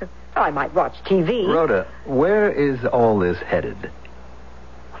relax. I might watch TV. Rhoda, where is all this headed?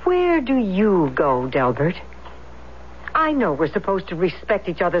 Where do you go, Delbert? I know we're supposed to respect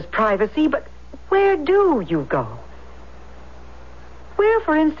each other's privacy, but where do you go? Where,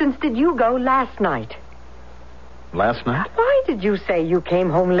 for instance, did you go last night? Last night? Why did you say you came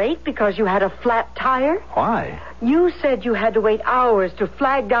home late because you had a flat tire? Why? You said you had to wait hours to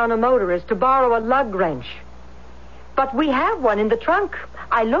flag down a motorist to borrow a lug wrench. But we have one in the trunk.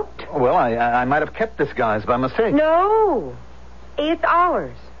 I looked. Well, I might have kept this guy's by mistake. No, it's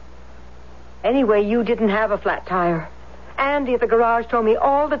ours. Anyway, you didn't have a flat tire. Andy at the garage told me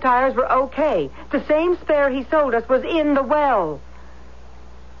all the tires were okay. The same spare he sold us was in the well.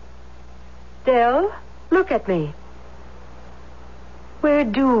 Del, look at me. Where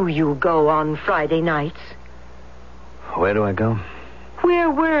do you go on Friday nights? Where do I go? Where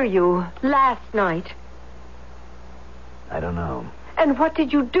were you last night? I don't know. And what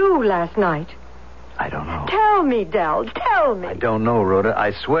did you do last night? I don't know. Tell me, Del. Tell me. I don't know, Rhoda.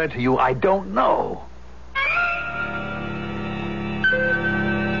 I swear to you, I don't know.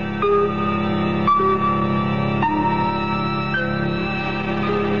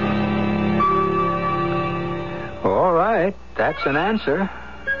 All right, that's an answer.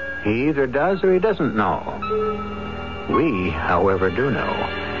 He either does or he doesn't know. We, however, do know.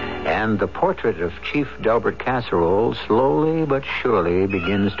 And the portrait of Chief Delbert Casserole slowly but surely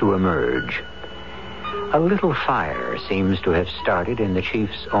begins to emerge. A little fire seems to have started in the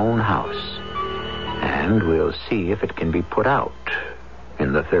chief's own house. And we'll see if it can be put out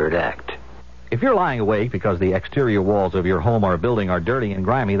in the third act. If you're lying awake because the exterior walls of your home or building are dirty and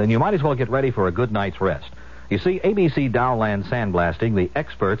grimy, then you might as well get ready for a good night's rest. You see, ABC Dowland Sandblasting, the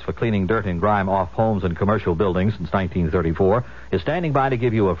experts for cleaning dirt and grime off homes and commercial buildings since 1934, is standing by to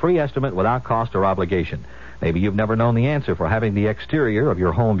give you a free estimate without cost or obligation. Maybe you've never known the answer for having the exterior of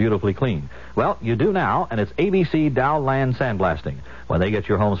your home beautifully clean. Well, you do now, and it's ABC Dow Land Sandblasting. When they get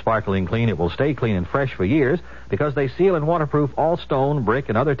your home sparkling clean, it will stay clean and fresh for years because they seal and waterproof all stone, brick,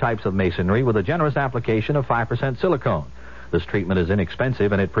 and other types of masonry with a generous application of 5% silicone. This treatment is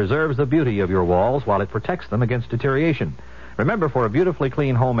inexpensive, and it preserves the beauty of your walls while it protects them against deterioration. Remember, for a beautifully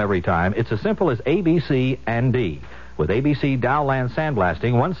clean home every time, it's as simple as ABC and D. With ABC Dow Land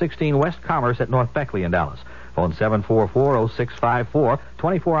Sandblasting, 116 West Commerce at North Beckley in Dallas. Phone 744-0654,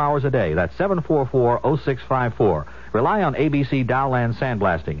 24 hours a day. That's 744-0654. Rely on ABC Dow Land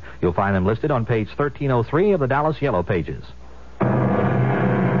Sandblasting. You'll find them listed on page 1303 of the Dallas Yellow Pages.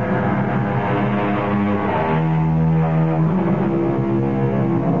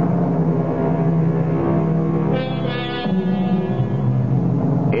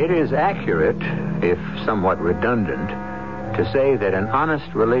 It is accurate, if somewhat redundant, to say that an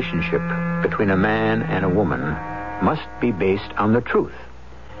honest relationship between a man and a woman must be based on the truth.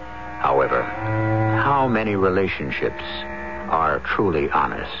 However, how many relationships are truly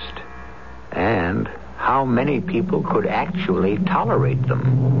honest? And how many people could actually tolerate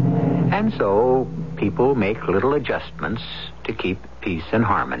them? And so, people make little adjustments to keep peace and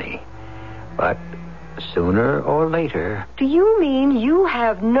harmony. But sooner or later... Do you mean you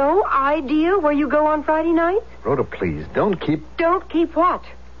have no idea where you go on Friday nights? Rhoda, please, don't keep... Don't keep what?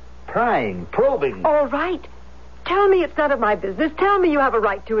 Prying, probing. All right. Tell me it's none of my business. Tell me you have a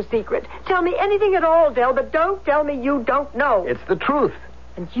right to a secret. Tell me anything at all, Del, but don't tell me you don't know. It's the truth.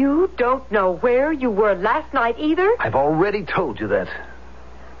 And you don't know where you were last night either? I've already told you that.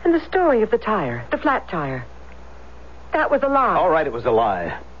 And the story of the tire, the flat tire. That was a lie. All right, it was a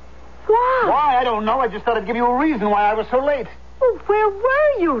lie. Why? Why? I don't know. I just thought I'd give you a reason why I was so late. Well, where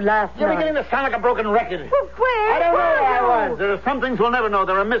were you last You're night? beginning to sound like a broken record. Well, where I don't know were where you? I was. There are some things we'll never know.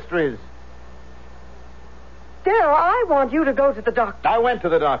 There are mysteries. Dale, I want you to go to the doctor. I went to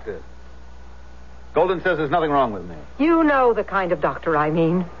the doctor. Golden says there's nothing wrong with me. You know the kind of doctor I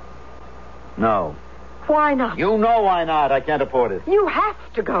mean. No. Why not? You know why not. I can't afford it. You have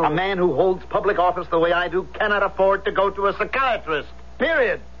to go. A man who holds public office the way I do cannot afford to go to a psychiatrist.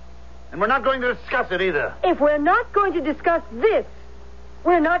 Period. And we're not going to discuss it either. If we're not going to discuss this,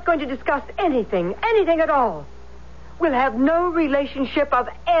 we're not going to discuss anything at all. We'll have no relationship of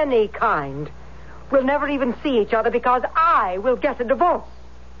any kind. We'll never even see each other because I will get a divorce.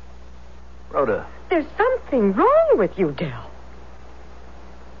 Rhoda. There's something wrong with you, Del.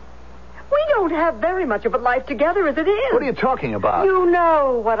 We don't have very much of a life together as it is. What are you talking about? You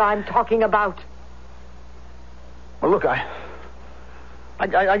know what I'm talking about. Well, look,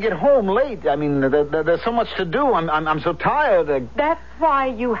 I get home late. I mean, there's so much to do. I'm so tired. That's why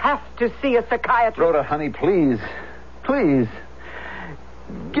you have to see a psychiatrist. Rhoda, honey, please. Please.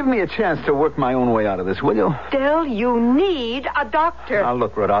 Give me a chance to work my own way out of this, will you? Del, you need a doctor. Now,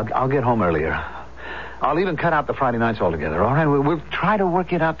 look, Rhoda, I'll get home earlier. I'll even cut out the Friday nights altogether, all right? We'll try to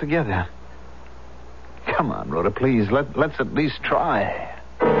work it out together. Come on, Rhoda, please. Let's at least try.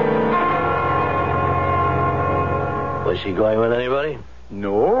 Was she going with anybody?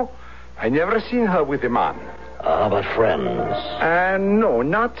 No, I never seen her with a man. How about friends? No,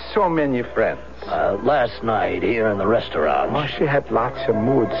 not so many friends. Last night here in the restaurant. Oh, she had lots of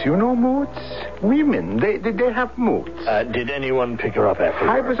moods. You know moods? Women, they have moods. Did anyone pick her up after?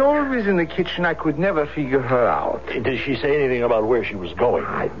 I was always in the kitchen. I could never figure her out. Did she say anything about where she was going?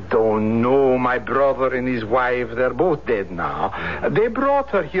 I don't know. My brother and his wife, they're both dead now. They brought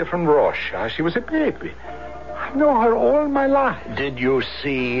her here from Russia. She was a baby. I know her all my life. Did you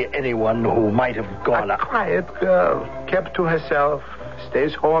see anyone who might have gone A quiet girl, kept to herself,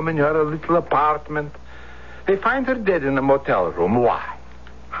 stays home in her little apartment. They find her dead in a motel room. Why?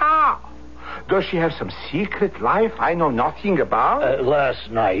 How? Does she have some secret life I know nothing about? Last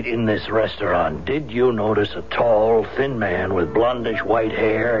night in this restaurant, did you notice a tall, thin man with blondish white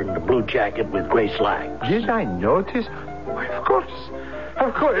hair and a blue jacket with gray slacks? Did I notice? Why, of course.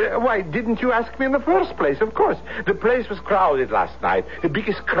 Of course. Why, didn't you ask me in the first place? Of course. The place was crowded last night. The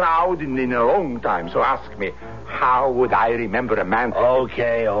biggest crowd in a long time. So ask me, how would I remember a man...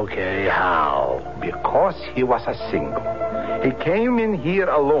 Okay, how? Because he was a single. He came in here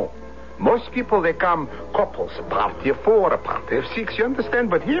alone. Most people, they come couples, a party of 4, a party of 6, you understand?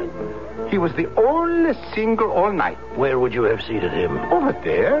 But him, he was the only single all night. Where would you have seated him? Over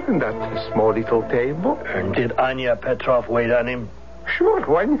there, in that small little table. And did Anya Petrov wait on him? Sure,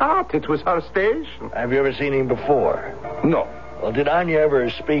 why not? It was her station. Have you ever seen him before? No. Well, did Anya ever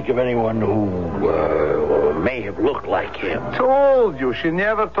speak of anyone who may have looked like him? Told you, she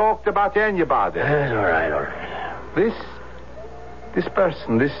never talked about anybody. All right. This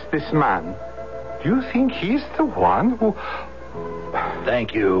person, this man, Do you think he's the one who...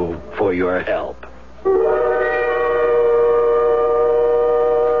 Thank you for your help.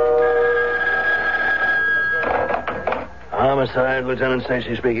 Homicide, Lieutenant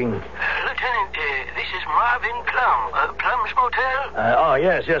Stacy speaking. Lieutenant, this is Marvin Plum. Plum's Motel?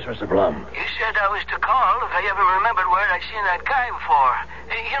 Yes, Mr. Plum. You said I was to call if I ever remembered where I'd seen that guy before.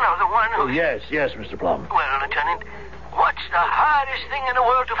 You know, the one who... Yes, Mr. Plum. Well, Lieutenant, what's the hardest thing in the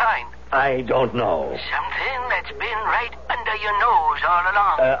world to find? I don't know. Something that's been right under your nose all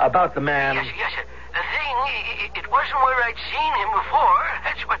along. About the man... Yes, sir. The thing, it wasn't where I'd seen him before.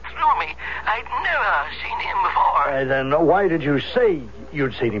 That's what threw me. I'd never seen him before. Then why did you say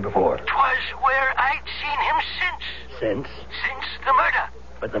you'd seen him before? 'Twas where I'd seen him since. Since? Since the murder.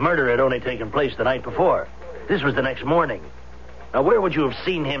 But the murder had only taken place the night before. This was the next morning. Now, where would you have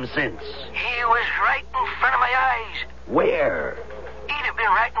seen him since? He was right in front of my eyes. Where? He'd have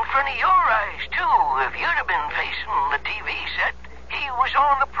been right in front of your eyes, too, if you'd have been facing the TV set. He was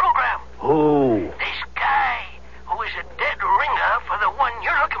on the program. Who? This guy who is a dead ringer for the one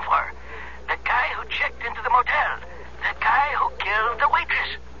you're looking for. The guy who checked into the motel. The guy who killed the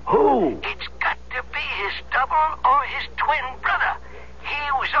waitress. Who? It's got to be his double or his twin brother. He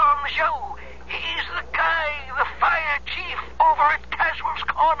was on the show. He's the guy, the fire chief over at Caswell's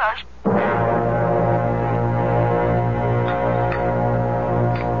Corners.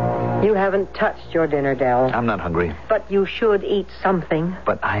 You haven't touched your dinner, Del. I'm not hungry. But you should eat something.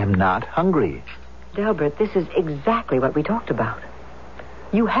 But I am not hungry. Delbert, this is exactly what we talked about.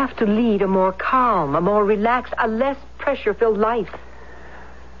 You have to lead a more calm, a more relaxed, a less pressure-filled life.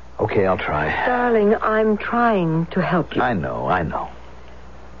 Okay, I'll try. Darling, I'm trying to help you. I know.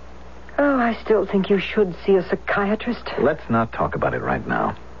 Oh, I still think you should see a psychiatrist. Let's not talk about it right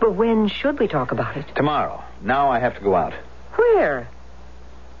now. But when should we talk about it? Tomorrow. Now I have to go out. Where?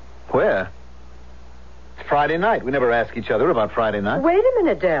 Where? It's Friday night. We never ask each other about Friday night. Wait a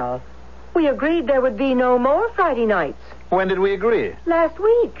minute, Del. We agreed there would be no more Friday nights. When did we agree? Last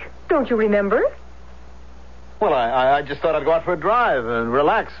week. Don't you remember? Well, I just thought I'd go out for a drive and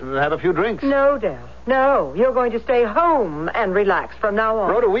relax and have a few drinks. No, Del. No. You're going to stay home and relax from now on.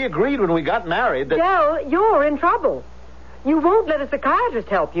 Rhoda, we agreed when we got married that... Del, you're in trouble. You won't let a psychiatrist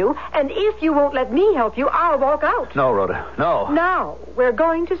help you, and if you won't let me help you, I'll walk out. No, Rhoda, no. Now, we're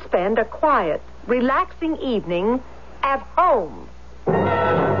going to spend a quiet, relaxing evening at home.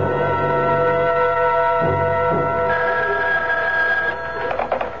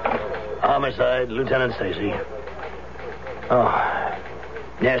 Homicide, Lieutenant Stacy. Oh,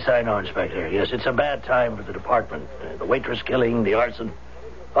 yes, I know, Inspector. Yes, it's a bad time for the department. The waitress killing, the arson.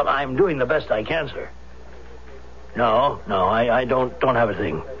 Well, I'm doing the best I can, sir. No, I don't have a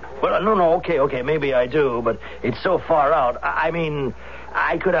thing. Well, no, okay, maybe I do, but it's so far out. I mean,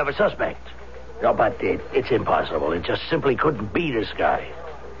 I could have a suspect. No, but it's impossible. It just simply couldn't be this guy.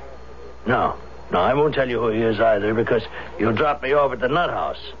 No, I won't tell you who he is either, because you'll drop me off at the nut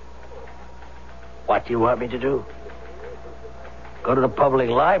house. What do you want me to do? Go to the public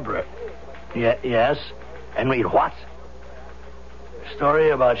library? Yes. And read what? A story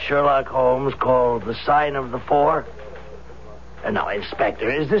about Sherlock Holmes called The Sign of the Four? And now, Inspector,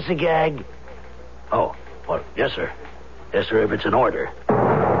 is this a gag? Oh, well, yes, sir. Yes, sir, if it's an order.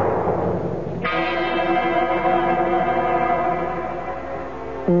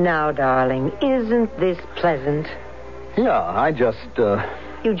 Now, darling, isn't this pleasant? Yeah, I just,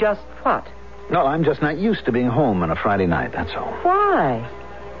 You just what? No, I'm just not used to being home on a Friday night, that's all. Why?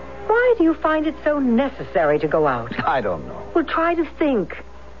 Why do you find it so necessary to go out? I don't know. Well, try to think.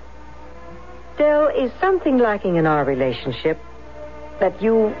 Del, is something lacking in our relationship that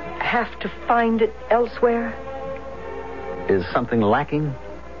you have to find it elsewhere? Is something lacking?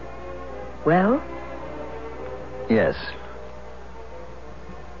 Well? Yes.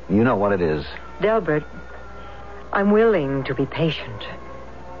 You know what it is. Delbert, I'm willing to be patient.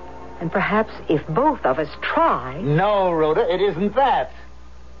 And perhaps if both of us try... No, Rhoda, it isn't that.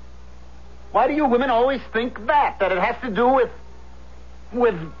 Why do you women always think that it has to do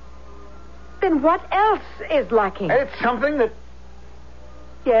with... Then what else is lacking? It's something that...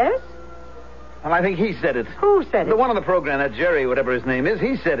 Yes? Well, I think he said it. Who said it? The one on the program, that Jerry, whatever his name is,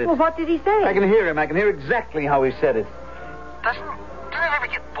 he said it. Well, what did he say? I can hear him. I can hear exactly how he said it. Doesn't it ever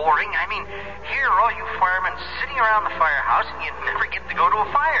get boring? I mean, here are all you firemen sitting around the firehouse, and you never get to go to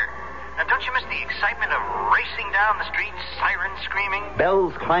a fire. Now, don't you miss the excitement of racing down the street, sirens screaming?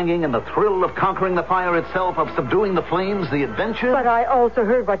 Bells clanging and the thrill of conquering the fire itself, of subduing the flames, the adventure. But I also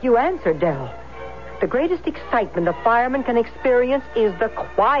heard what you answered, Del. The greatest excitement a fireman can experience is the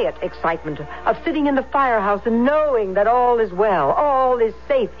quiet excitement of sitting in the firehouse and knowing that all is well, all is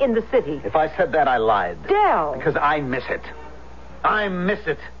safe in the city. If I said that, I lied. Del! Because I miss it. I miss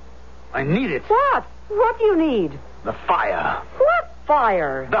it. I need it. What? What do you need? The fire. What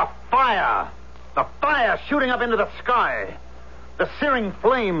fire? The fire! The fire shooting up into the sky. The searing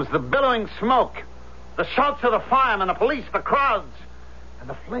flames, the billowing smoke. The shouts of the firemen, the police, the crowds. And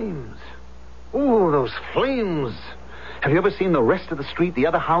the flames. Ooh, those flames. Have you ever seen the rest of the street, the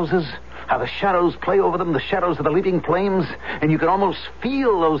other houses? How the shadows play over them, the shadows of the leaping flames? And you can almost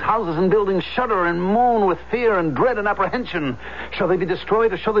feel those houses and buildings shudder and moan with fear and dread and apprehension. Shall they be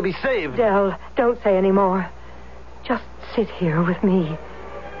destroyed or shall they be saved? Del, don't say any more. Just sit here with me.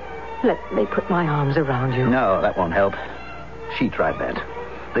 Let me put my arms around you. No, that won't help. She tried that.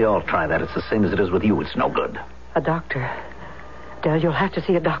 They all try that. It's the same as it is with you. It's no good. A doctor. Del, you'll have to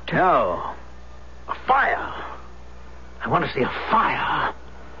see a doctor. No. A fire. I want to see a fire.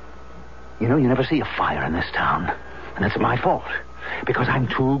 You know, you never see a fire in this town. And it's my fault. Because I'm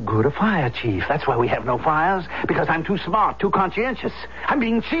too good a fire chief. That's why we have no fires. Because I'm too smart, too conscientious. I'm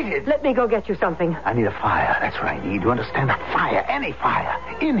being cheated. Let me go get you something. I need a fire. That's what I need. You understand? A fire. Any fire.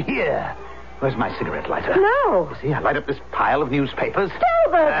 In here. Where's my cigarette lighter? No. You see, I light up this pile of newspapers.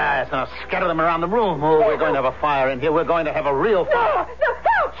 Delbert! It's going to scatter them around the room. Oh, we're going to have a fire in here. We're going to have a real fire. No,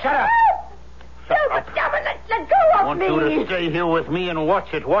 help! Shut up. Delbert, let go I of want me. you to stay here with me and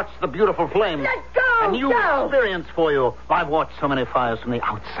watch it. Watch the beautiful flames. Let go! A new No. experience for you. I've watched so many fires from the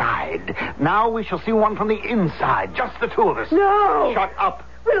outside. Now we shall see one from the inside. Just the two of us. No! Shut up.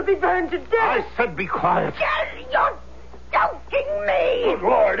 We'll be burned to death. I said be quiet. You're joking me. Good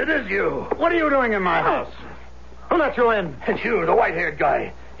Lord, it is you. What are you doing in my house? Who let you in? It's you, the white-haired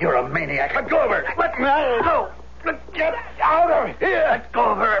guy. You're a maniac. Let go of her. Let me go. Get out of here. Let go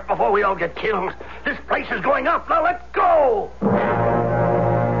of her before we all get killed. This place is going up. Now let go.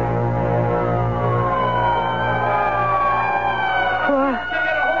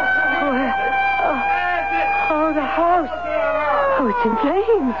 Oh, the house. Oh, it's in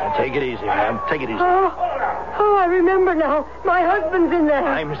flames. Take it easy, ma'am. Take it easy. Oh, I remember now. My husband's in there.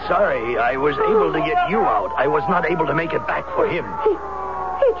 I'm sorry. I was able to get you out. I was not able to make it back for him.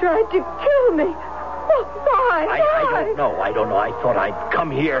 He tried to kill me. Oh, why? I don't know. I thought I'd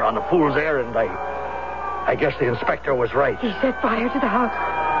come here on a fool's errand. I guess the inspector was right. He set fire to the house.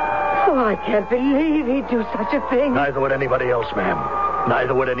 Oh, I can't believe he'd do such a thing. Neither would anybody else, ma'am.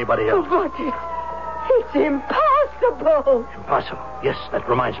 Neither would anybody else. But it's impossible. Impossible. Yes, that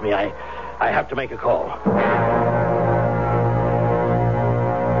reminds me. I have to make a call.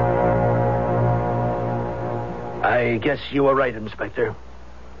 I guess you were right, Inspector.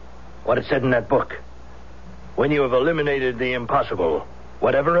 What it said in that book. When you have eliminated the impossible,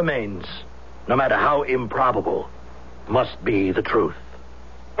 whatever remains, no matter how improbable, must be the truth.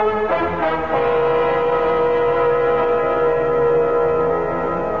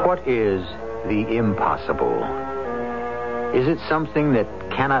 What is the impossible? Is it something that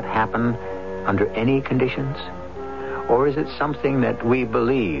cannot happen under any conditions? Or is it something that we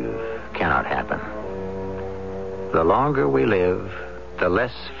believe cannot happen? The longer we live, the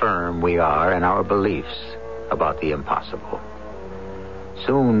less firm we are in our beliefs about the impossible.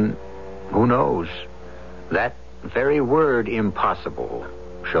 Soon, who knows, that very word impossible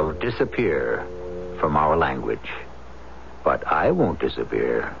shall disappear from our language. But I won't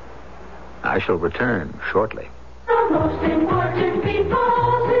disappear. I shall return shortly. The most important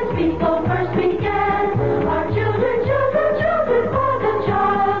people since people first began are children, children, children, for the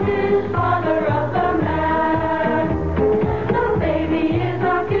child is father of the man. The baby is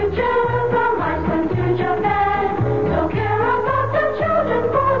our future, from Iceland to Japan. So care about the children,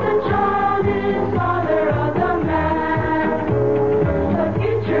 for the child is father of the man. The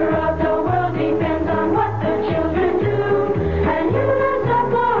future of the world depends on what the children do, and UNICEF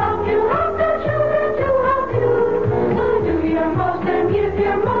will help you help the children to help you. So do your most and give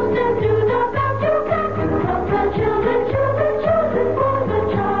your most and do the best you can to help the children, children, children, for the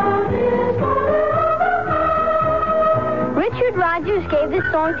child is father of the man. Richard Rogers gave this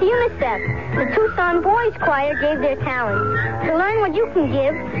song to UNICEF. The Tucson Boys Choir gave their talents. To learn what you can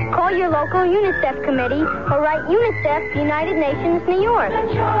give, call your local UNICEF committee or write UNICEF, United Nations, New York.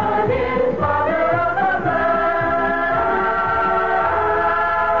 The child is father of the man.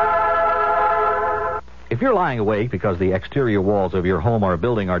 If you're lying awake because the exterior walls of your home or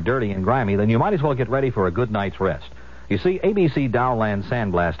building are dirty and grimy, then you might as well get ready for a good night's rest. You see, ABC Dowland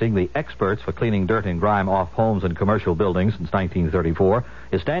Sandblasting, the experts for cleaning dirt and grime off homes and commercial buildings since 1934,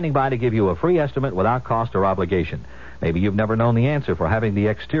 is standing by to give you a free estimate without cost or obligation. Maybe you've never known the answer for having the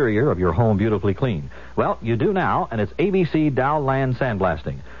exterior of your home beautifully clean. Well, you do now, and it's ABC Dowland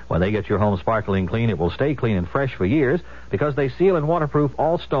Sandblasting. When they get your home sparkling clean, it will stay clean and fresh for years because they seal and waterproof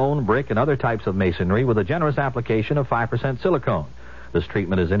all stone, brick, and other types of masonry with a generous application of 5% silicone. This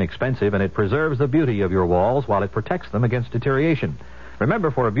treatment is inexpensive, and it preserves the beauty of your walls while it protects them against deterioration.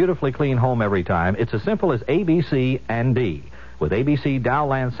 Remember, for a beautifully clean home every time, it's as simple as A, B, C, and D. With ABC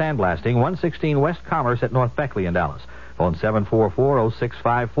Dowland Sandblasting, 116 West Commerce at North Beckley in Dallas. Phone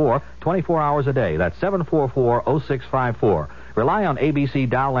 744-0654, 24 hours a day. That's 744-0654. Rely on ABC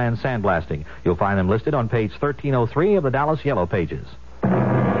Dowland Sandblasting. You'll find them listed on page 1303 of the Dallas Yellow Pages.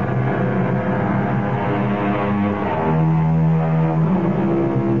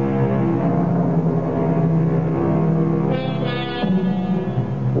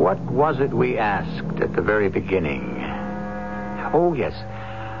 What was it we asked at the very beginning? Oh, yes.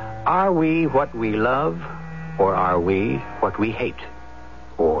 Are we what we love, or are we what we hate?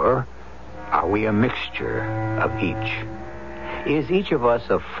 Or are we a mixture of each? Is each of us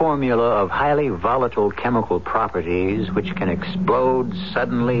a formula of highly volatile chemical properties which can explode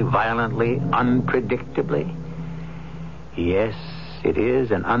suddenly, violently, unpredictably? Yes, it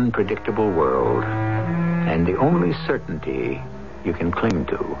is an unpredictable world, and the only certainty you can cling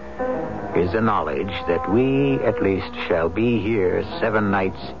to is the knowledge that we, at least, shall be here 7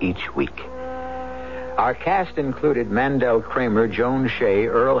 nights each week. Our cast included Mandel Kramer, Joan Shea,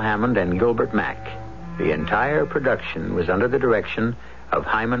 Earl Hammond, and Gilbert Mack. The entire production was under the direction of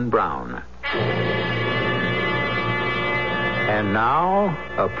Hyman Brown. And now,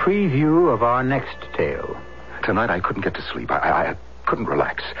 a preview of our next tale. Tonight I couldn't get to sleep. I couldn't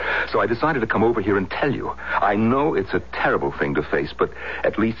relax. So I decided to come over here and tell you. I know it's a terrible thing to face, but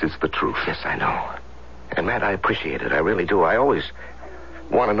at least it's the truth. Yes, I know. And, Matt, I appreciate it. I really do. I always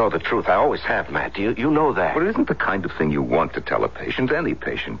want to know the truth. I always have, Matt. You know that. Well, it isn't the kind of thing you want to tell a patient, any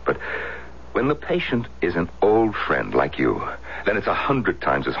patient. But when the patient is an old friend like you, then it's 100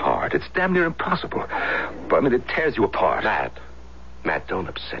 times as hard. It's damn near impossible. But, I mean, it tears you apart. Matt, don't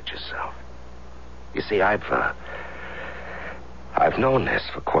upset yourself. You see, I've known this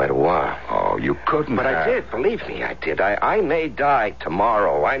for quite a while. Oh, you couldn't But I did. Believe me, I did. I may die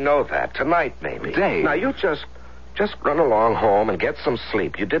tomorrow. I know that. Tonight, maybe. Dave. Now, you just run along home and get some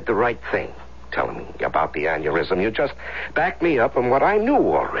sleep. You did the right thing, telling me about the aneurysm. You just backed me up on what I knew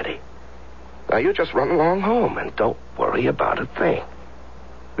already. Now, you just run along home and don't worry about a thing.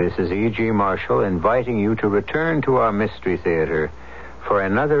 This is E.G. Marshall inviting you to return to our Mystery Theater for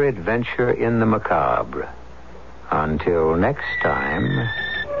another adventure in the macabre. Until next time,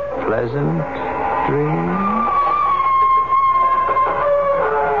 pleasant dreams.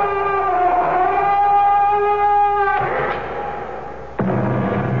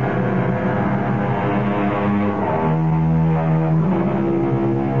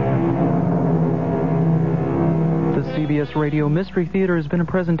 The CBS Radio Mystery Theater has been a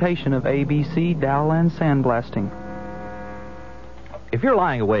presentation of ABC Dowland Sandblasting. If you're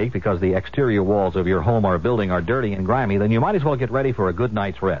lying awake because the exterior walls of your home or building are dirty and grimy, then you might as well get ready for a good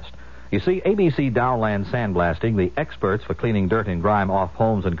night's rest. You see, ABC Dowland Sandblasting, the experts for cleaning dirt and grime off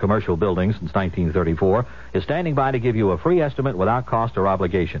homes and commercial buildings since 1934, is standing by to give you a free estimate without cost or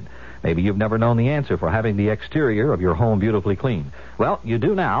obligation. Maybe you've never known the answer for having the exterior of your home beautifully clean. Well, you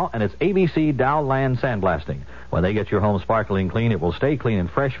do now, and it's ABC Dowland Sandblasting. When they get your home sparkling clean, it will stay clean and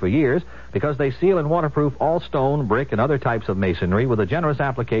fresh for years because they seal and waterproof all stone, brick, and other types of masonry with a generous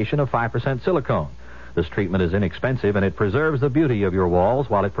application of 5% silicone. This treatment is inexpensive, and it preserves the beauty of your walls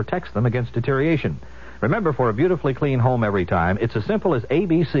while it protects them against deterioration. Remember, for a beautifully clean home every time, it's as simple as A,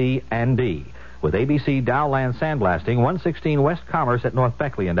 B, C, and D. With ABC Dowland Sandblasting, 116 West Commerce at North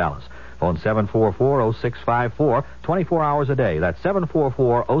Beckley in Dallas. Phone 744-0654, 24 hours a day. That's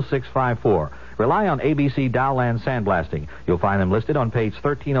 744-0654. Rely on ABC Dowland Sandblasting. You'll find them listed on page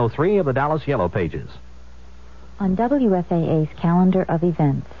 1303 of the Dallas Yellow Pages. On WFAA's calendar of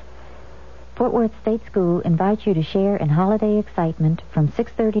events, Fort Worth State School invites you to share in holiday excitement from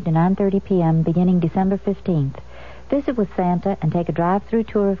 6:30 to 9:30 p.m. beginning December 15th. Visit with Santa and take a drive-through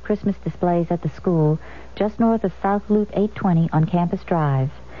tour of Christmas displays at the school just north of South Loop 820 on Campus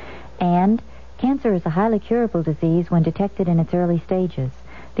Drive. And cancer is a highly curable disease when detected in its early stages.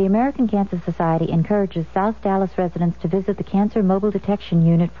 The American Cancer Society encourages South Dallas residents to visit the Cancer Mobile Detection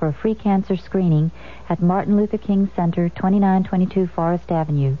Unit for a free cancer screening at Martin Luther King Center, 2922 Forest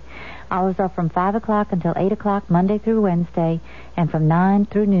Avenue. Hours are from 5 o'clock until 8 o'clock Monday through Wednesday, and from 9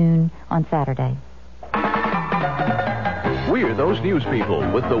 through noon on Saturday. We're those news people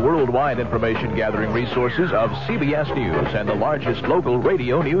with the worldwide information gathering resources of CBS News and the largest local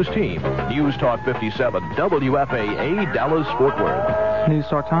radio news team. News Talk 57, WFAA, Dallas-Fort Worth. News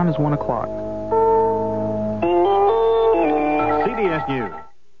start time is 1 o'clock. CBS News.